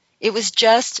 It was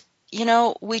just, you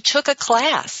know, we took a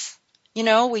class. You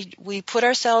know, we put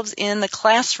ourselves in the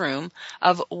classroom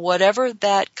of whatever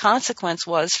that consequence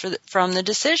was from the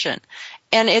decision.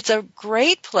 And it's a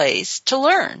great place to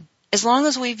learn, as long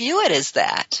as we view it as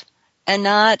that and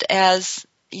not as,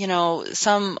 you know,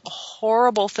 some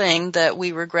horrible thing that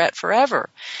we regret forever.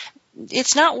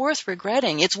 It's not worth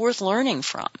regretting. It's worth learning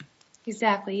from.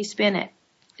 Exactly. You spin it.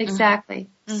 Exactly.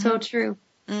 Mm-hmm. So true.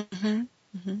 Mm-hmm.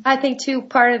 Mm-hmm. I think, too,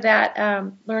 part of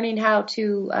that, learning how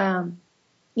to,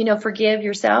 forgive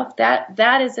yourself,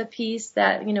 that is a piece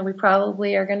that, we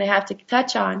probably are going to have to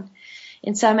touch on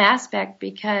in some aspect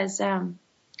because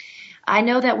I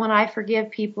know that when I forgive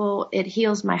people, it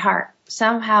heals my heart.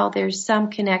 Somehow there's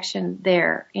some connection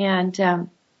there, and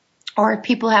or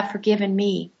people have forgiven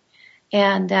me,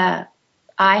 and I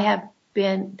have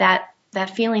been that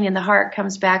feeling in the heart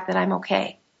comes back that I'm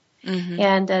okay, mm-hmm.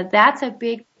 and that's a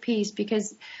big piece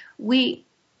because we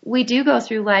do go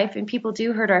through life and people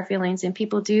do hurt our feelings and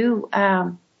people do,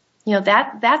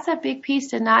 that's a big piece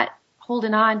to not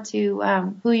holding on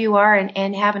to who you are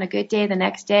and having a good day the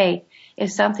next day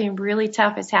if something really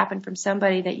tough has happened from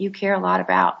somebody that you care a lot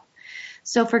about.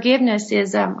 So forgiveness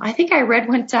is, I think I read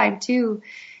one time too,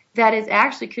 that it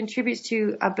actually contributes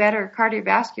to a better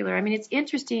cardiovascular. I mean, it's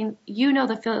interesting,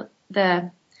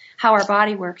 how our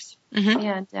body works.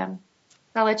 Mm-hmm. And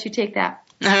I'll let you take that.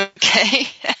 Okay.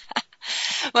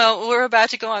 Well, we're about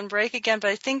to go on break again,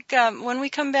 but I think when we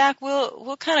come back,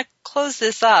 we'll kind of close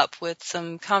this up with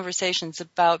some conversations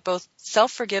about both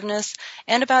self-forgiveness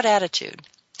and about attitude.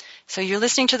 So you're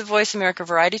listening to the Voice America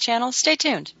Variety Channel. Stay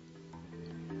tuned.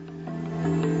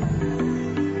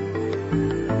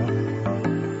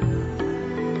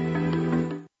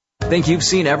 Think you've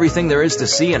seen everything there is to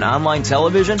see in online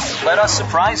television? Let us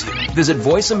surprise you. Visit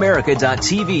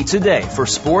voiceamerica.tv today for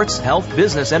sports, health,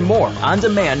 business, and more on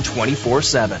demand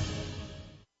 24/7.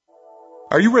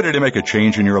 Are you ready to make a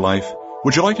change in your life?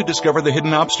 Would you like to discover the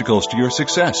hidden obstacles to your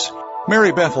success?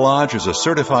 Mary Beth Lodge is a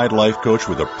certified life coach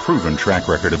with a proven track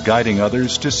record of guiding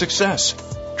others to success.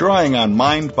 Drawing on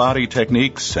mind-body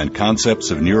techniques and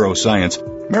concepts of neuroscience,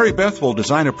 Mary Beth will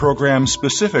design a program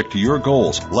specific to your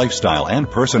goals, lifestyle, and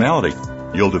personality.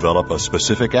 You'll develop a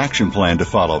specific action plan to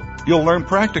follow. You'll learn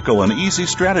practical and easy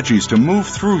strategies to move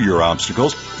through your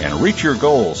obstacles and reach your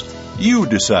goals. You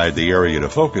decide the area to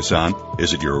focus on.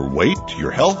 Is it your weight,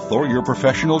 your health, or your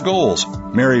professional goals?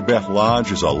 Mary Beth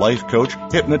Lodge is a life coach,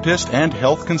 hypnotist, and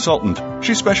health consultant.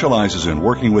 She specializes in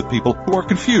working with people who are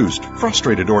confused,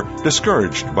 frustrated, or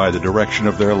discouraged by the direction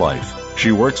of their life.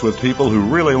 She works with people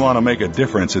who really want to make a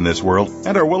difference in this world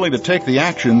and are willing to take the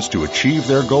actions to achieve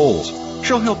their goals.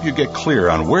 She'll help you get clear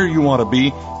on where you want to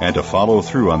be and to follow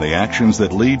through on the actions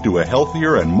that lead to a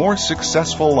healthier and more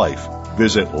successful life.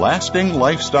 Visit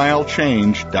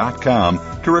lastinglifestylechange.com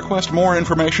to request more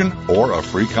information or a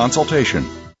free consultation.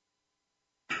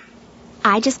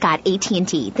 I just got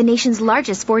AT&T, the nation's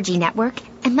largest 4G network,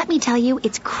 and let me tell you,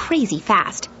 it's crazy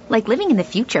fast. Like living in the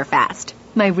future fast.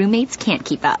 My roommates can't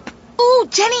keep up. Ooh,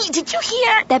 Jenny, did you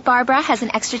hear? That Barbara has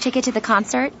an extra ticket to the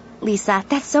concert? Lisa,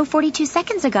 that's so 42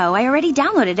 seconds ago. I already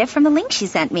downloaded it from the link she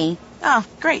sent me. Oh,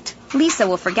 great. Lisa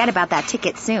will forget about that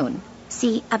ticket soon.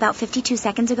 See, about 52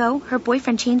 seconds ago, her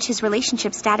boyfriend changed his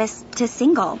relationship status to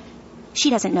single. She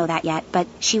doesn't know that yet, but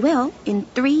she will in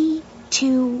 3,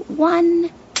 2,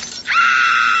 1...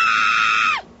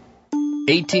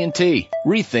 AT&T.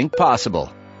 Rethink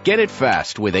possible. Get it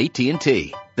fast with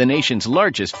AT&T, the nation's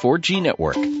largest 4G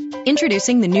network.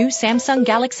 Introducing the new Samsung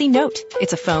Galaxy Note.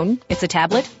 It's a phone, it's a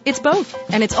tablet, it's both,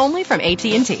 and it's only from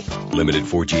AT&T. Limited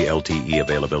 4G LTE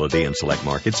availability in select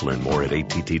markets. Learn more at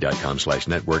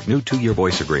att.com/network. New 2-year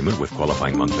voice agreement with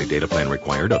qualifying monthly data plan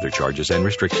required. Other charges and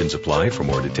restrictions apply. For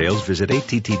more details, visit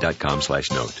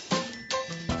att.com/note.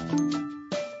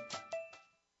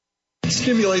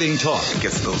 Stimulating talk. It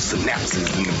gets those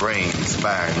synapses in the brain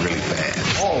firing really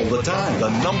fast. All the time. The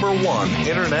 #1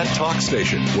 Internet talk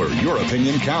station where your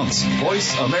opinion counts.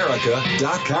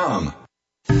 VoiceAmerica.com.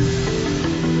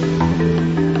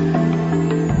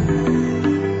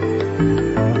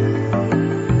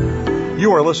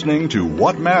 You are listening to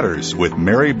What Matters with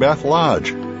Mary Beth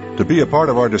Lodge. To be a part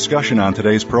of our discussion on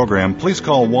today's program, please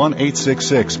call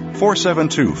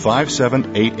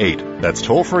 1-866-472-5788. That's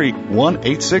toll free,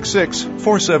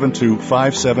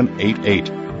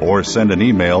 1-866-472-5788. Or send an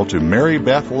email to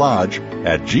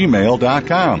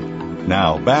marybethlodge@gmail.com.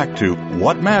 Now back to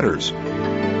What Matters.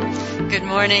 Good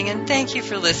morning, and thank you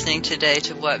for listening today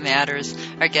to What Matters.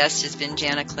 Our guest has been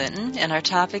Jana Clinton, and our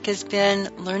topic has been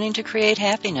learning to create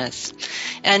happiness.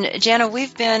 And Jana,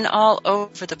 we've been all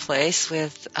over the place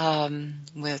with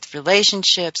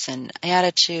relationships and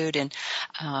attitude and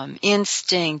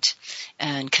instinct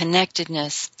and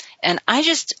connectedness. And I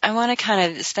want to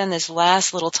kind of spend this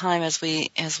last little time as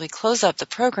we close up the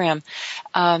program,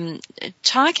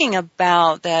 talking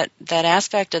about that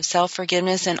aspect of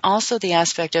self-forgiveness and also the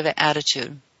aspect of attitude.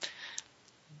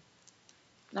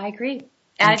 I agree.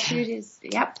 Attitude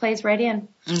plays right in.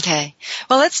 Okay.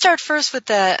 Well, let's start first with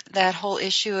that whole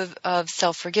issue of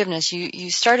self-forgiveness.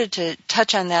 You started to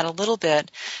touch on that a little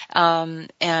bit,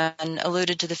 and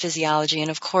alluded to the physiology, and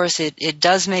of course it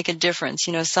does make a difference.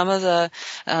 You know, some of the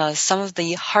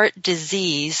heart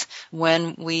disease,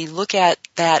 when we look at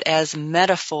that as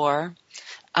metaphor,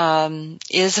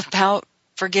 is about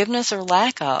forgiveness or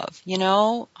lack of. You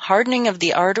know, hardening of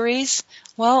the arteries.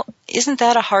 Well, isn't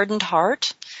that a hardened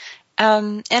heart?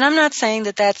 And I'm not saying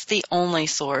that that's the only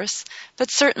source, but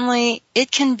certainly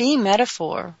it can be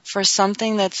metaphor for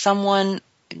something that someone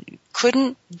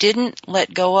didn't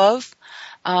let go of,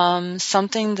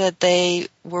 something that they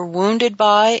were wounded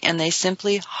by, and they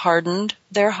simply hardened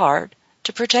their heart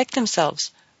to protect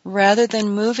themselves, rather than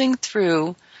moving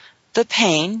through the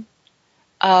pain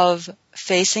of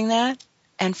facing that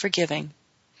and forgiving.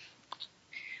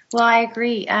 Well, I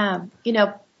agree.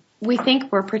 We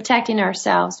think we're protecting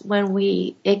ourselves when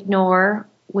we ignore,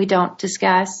 we don't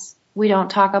discuss, we don't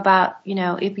talk about,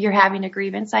 if you're having a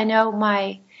grievance. I know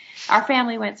our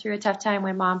family went through a tough time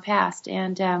when Mom passed,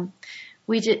 and and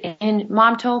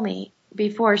Mom told me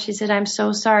before, she said, "I'm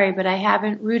so sorry, but I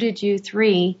haven't rooted you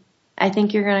 3. I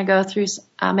think you're going to go through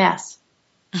a mess."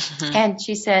 Mm-hmm. And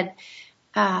she said,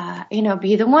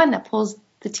 be the one that pulls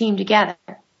the team together.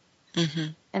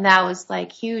 Mm-hmm. And that was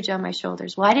like huge on my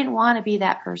shoulders. Well, I didn't want to be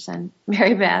that person,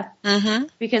 Mary Beth, mm-hmm.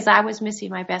 because I was missing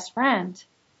my best friend.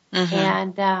 Mm-hmm.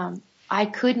 And I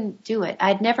couldn't do it.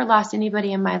 I'd never lost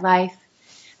anybody in my life.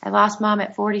 I lost Mom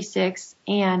at 46,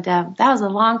 and that was a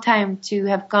long time to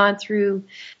have gone through.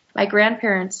 My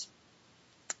grandparents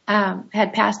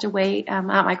had passed away,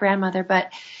 not my grandmother, but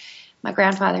my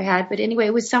grandfather had. But anyway,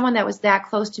 it was someone that was that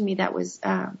close to me that was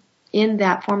in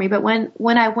that for me. But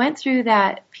when I went through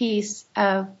that piece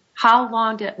of how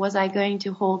long was I going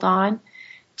to hold on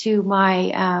to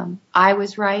my I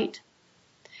was right,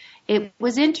 it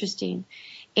was interesting.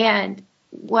 And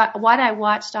what I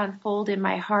watched unfold in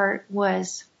my heart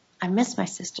was, I miss my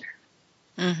sister.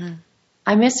 Mm-hmm.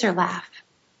 I miss her laugh.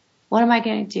 What am I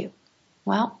going to do?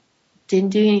 Well, didn't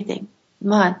do anything.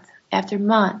 Month after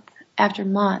month after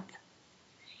month.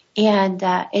 And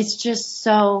it's just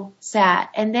so sad.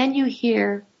 And then you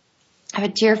hear, I have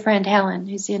a dear friend, Helen,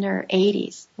 who's in her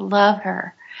 80s. Love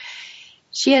her.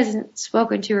 She hasn't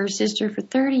spoken to her sister for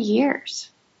 30 years.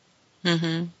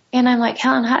 Mm-hmm. And I'm like,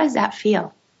 Helen, how does that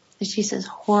feel? And she says,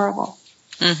 horrible.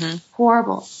 Mm-hmm.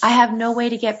 Horrible. I have no way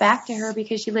to get back to her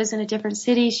because she lives in a different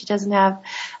city. She doesn't have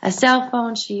a cell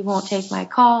phone. She won't take my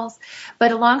calls.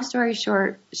 But a long story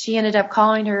short, she ended up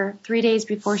calling her 3 days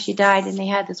before she died, and they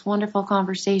had this wonderful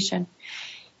conversation.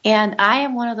 And I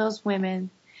am one of those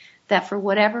women that for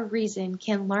whatever reason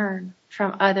can learn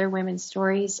from other women's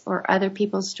stories or other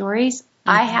people's stories. Mm-hmm.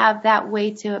 I have that way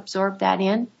to absorb that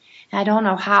in. And I don't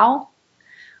know how,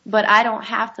 but I don't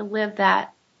have to live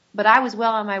that. But I was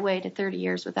well on my way to 30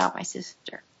 years without my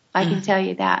sister. I can tell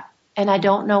you that. And I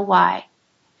don't know why.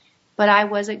 But I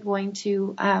wasn't going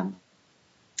to, I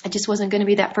just wasn't going to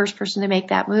be that first person to make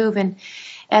that move. And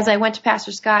as I went to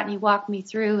Pastor Scott, and he walked me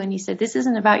through, and he said, this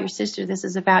isn't about your sister, this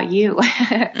is about you.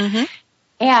 Mm-hmm.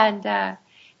 And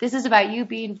This is about you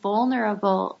being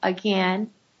vulnerable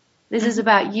again. This is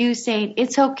about you saying,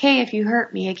 it's okay if you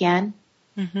hurt me again.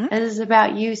 This is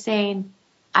about you saying,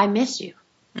 I miss you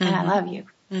and I love you.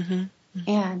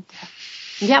 And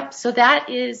yep, so that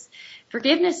is,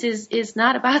 forgiveness is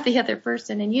not about the other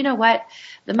person. And you know what?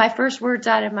 My first words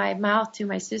out of my mouth to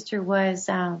my sister was,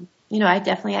 I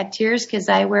definitely had tears because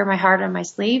I wear my heart on my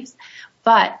sleeves.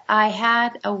 But I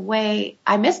had a way,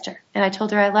 I missed her. And I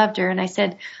told her I loved her. And I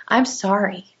said, I'm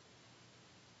sorry.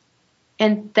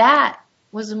 And that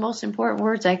was the most important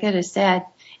words I could have said.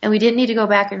 And we didn't need to go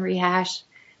back and rehash.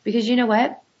 Because you know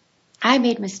what? I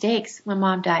made mistakes when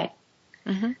Mom died.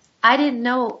 I didn't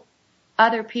know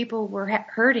other people were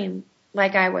hurting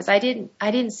like I was. I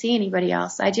didn't see anybody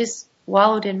else. I just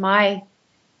wallowed in my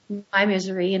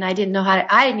misery, and I didn't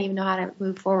even know how to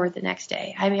move forward the next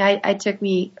day. I mean,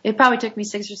 it probably took me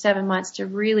 6 or 7 months to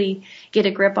really get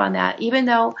a grip on that, even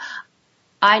though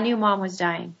I knew Mom was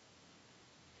dying.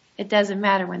 It doesn't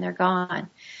matter when they're gone.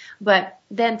 But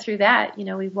then through that,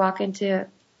 we walk into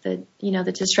the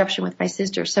disruption with my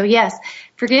sister. So yes,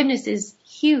 forgiveness is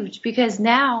huge because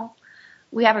now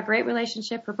we have a great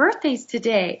relationship. Her birthday's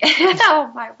today.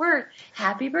 Oh my word.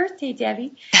 Happy birthday,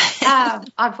 Debbie.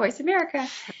 On Voice America.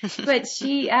 But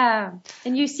she, and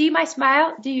you see my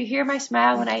smile? Do you hear my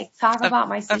smile when I talk about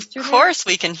my sister? Of course,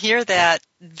 we can hear that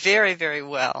very, very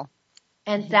well.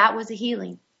 And that was a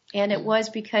healing. And it was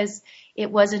because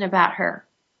it wasn't about her.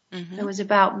 It was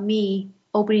about me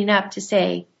opening up to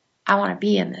say, I want to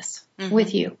be in this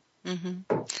with you.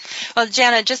 Well,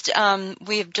 Jana,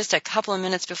 we have just a couple of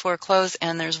minutes before close,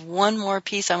 and there's one more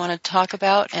piece I want to talk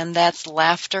about, and that's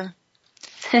laughter.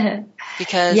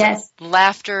 Because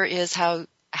laughter is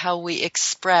how we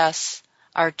express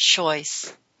our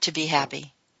choice to be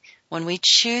happy. When we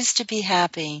choose to be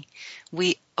happy,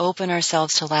 we open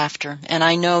ourselves to laughter. And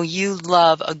I know you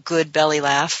love a good belly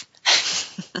laugh.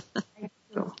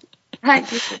 I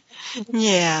do.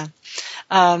 Yeah.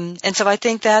 And so I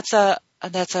think that's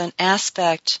an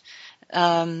aspect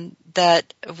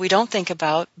that we don't think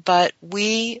about, but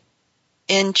we,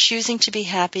 in choosing to be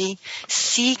happy,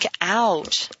 seek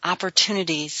out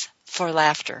opportunities for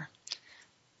laughter.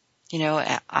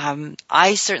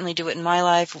 I certainly do it in my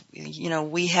life.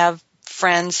 We have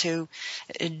friends who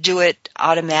do it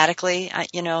automatically.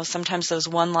 Sometimes those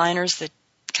one-liners that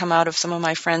come out of some of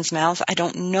my friends' mouths, I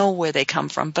don't know where they come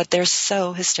from, but they're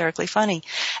so hysterically funny.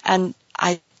 And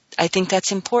I think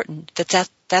that's important.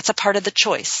 That's a part of the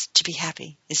choice to be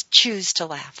happy, is choose to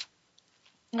laugh.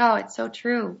 Oh, it's so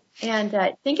true. And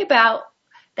think about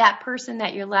that person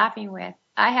that you're laughing with.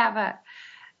 I have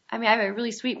a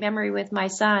really sweet memory with my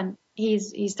son.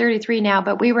 He's 33 now,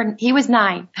 but he was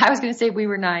 9. I was going to say we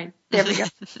were 9. There we go.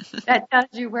 That tells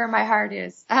you where my heart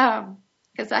is.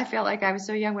 Because I felt like I was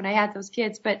so young when I had those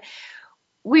kids. But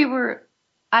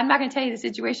I'm not going to tell you the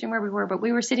situation where we were, but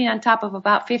we were sitting on top of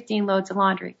about 15 loads of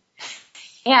laundry.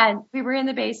 And we were in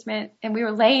the basement, and we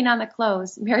were laying on the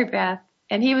clothes, Mary Beth,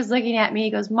 and he was looking at me. He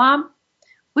goes, Mom,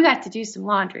 we got to do some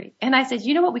laundry. And I said,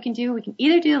 you know what we can do? We can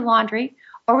either do the laundry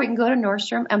or we can go to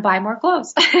Nordstrom and buy more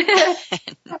clothes.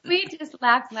 We just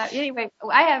laughed. Anyway,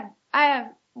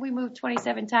 we moved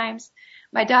 27 times.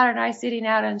 My daughter and I sitting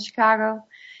out in Chicago.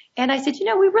 And I said, we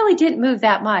really didn't move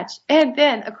that much. And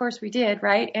then, of course, we did,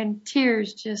 right? And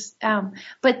tears just,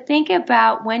 but think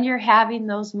about when you're having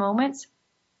those moments,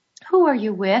 who are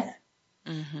you with?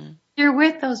 You're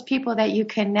with those people that you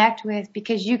connect with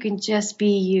because you can just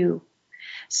be you.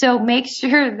 So make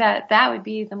sure that would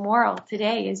be the moral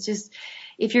today, is just,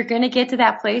 if you're going to get to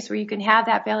that place where you can have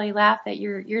that belly laugh, that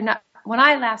you're not, when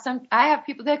I laugh, I have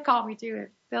people that call me too.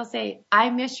 They'll say, I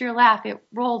miss your laugh. It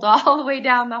rolled all the way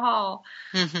down the hall.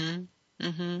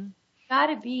 Got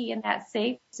to be in that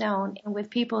safe zone and with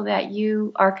people that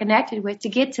you are connected with to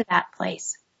get to that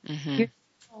place. You're going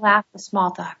to laugh with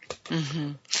small talk.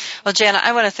 Well, Jana,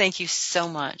 I want to thank you so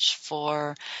much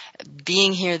for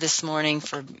being here this morning,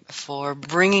 for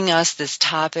bringing us this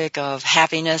topic of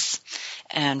happiness,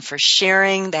 and for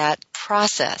sharing that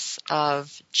process of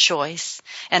choice.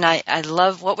 And I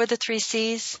love, what were the 3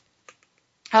 C's?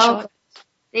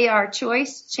 They are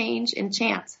choice, change, and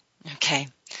chance. Okay.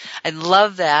 I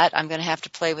love that. I'm going to have to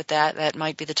play with that. That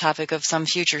might be the topic of some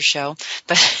future show.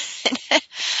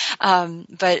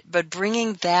 But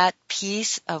bringing that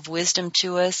piece of wisdom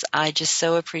to us, I just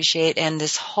so appreciate. And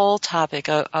this whole topic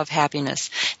of happiness.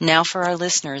 Now for our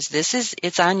listeners,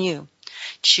 it's on you.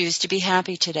 Choose to be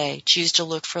happy today. Choose to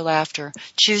look for laughter.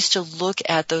 Choose to look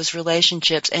at those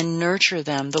relationships and nurture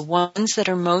them, the ones that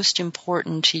are most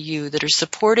important to you, that are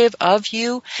supportive of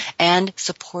you and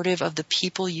supportive of the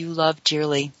people you love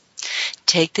dearly.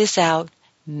 Take this out.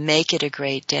 Make it a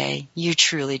great day. You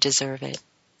truly deserve it.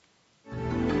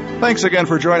 Thanks again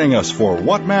for joining us for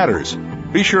What Matters.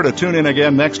 Be sure to tune in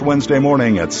again next Wednesday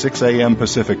morning at 6 a.m.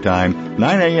 Pacific Time,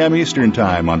 9 a.m. Eastern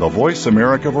Time on the Voice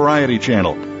America Variety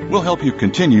Channel. We'll help you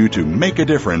continue to make a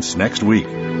difference next week.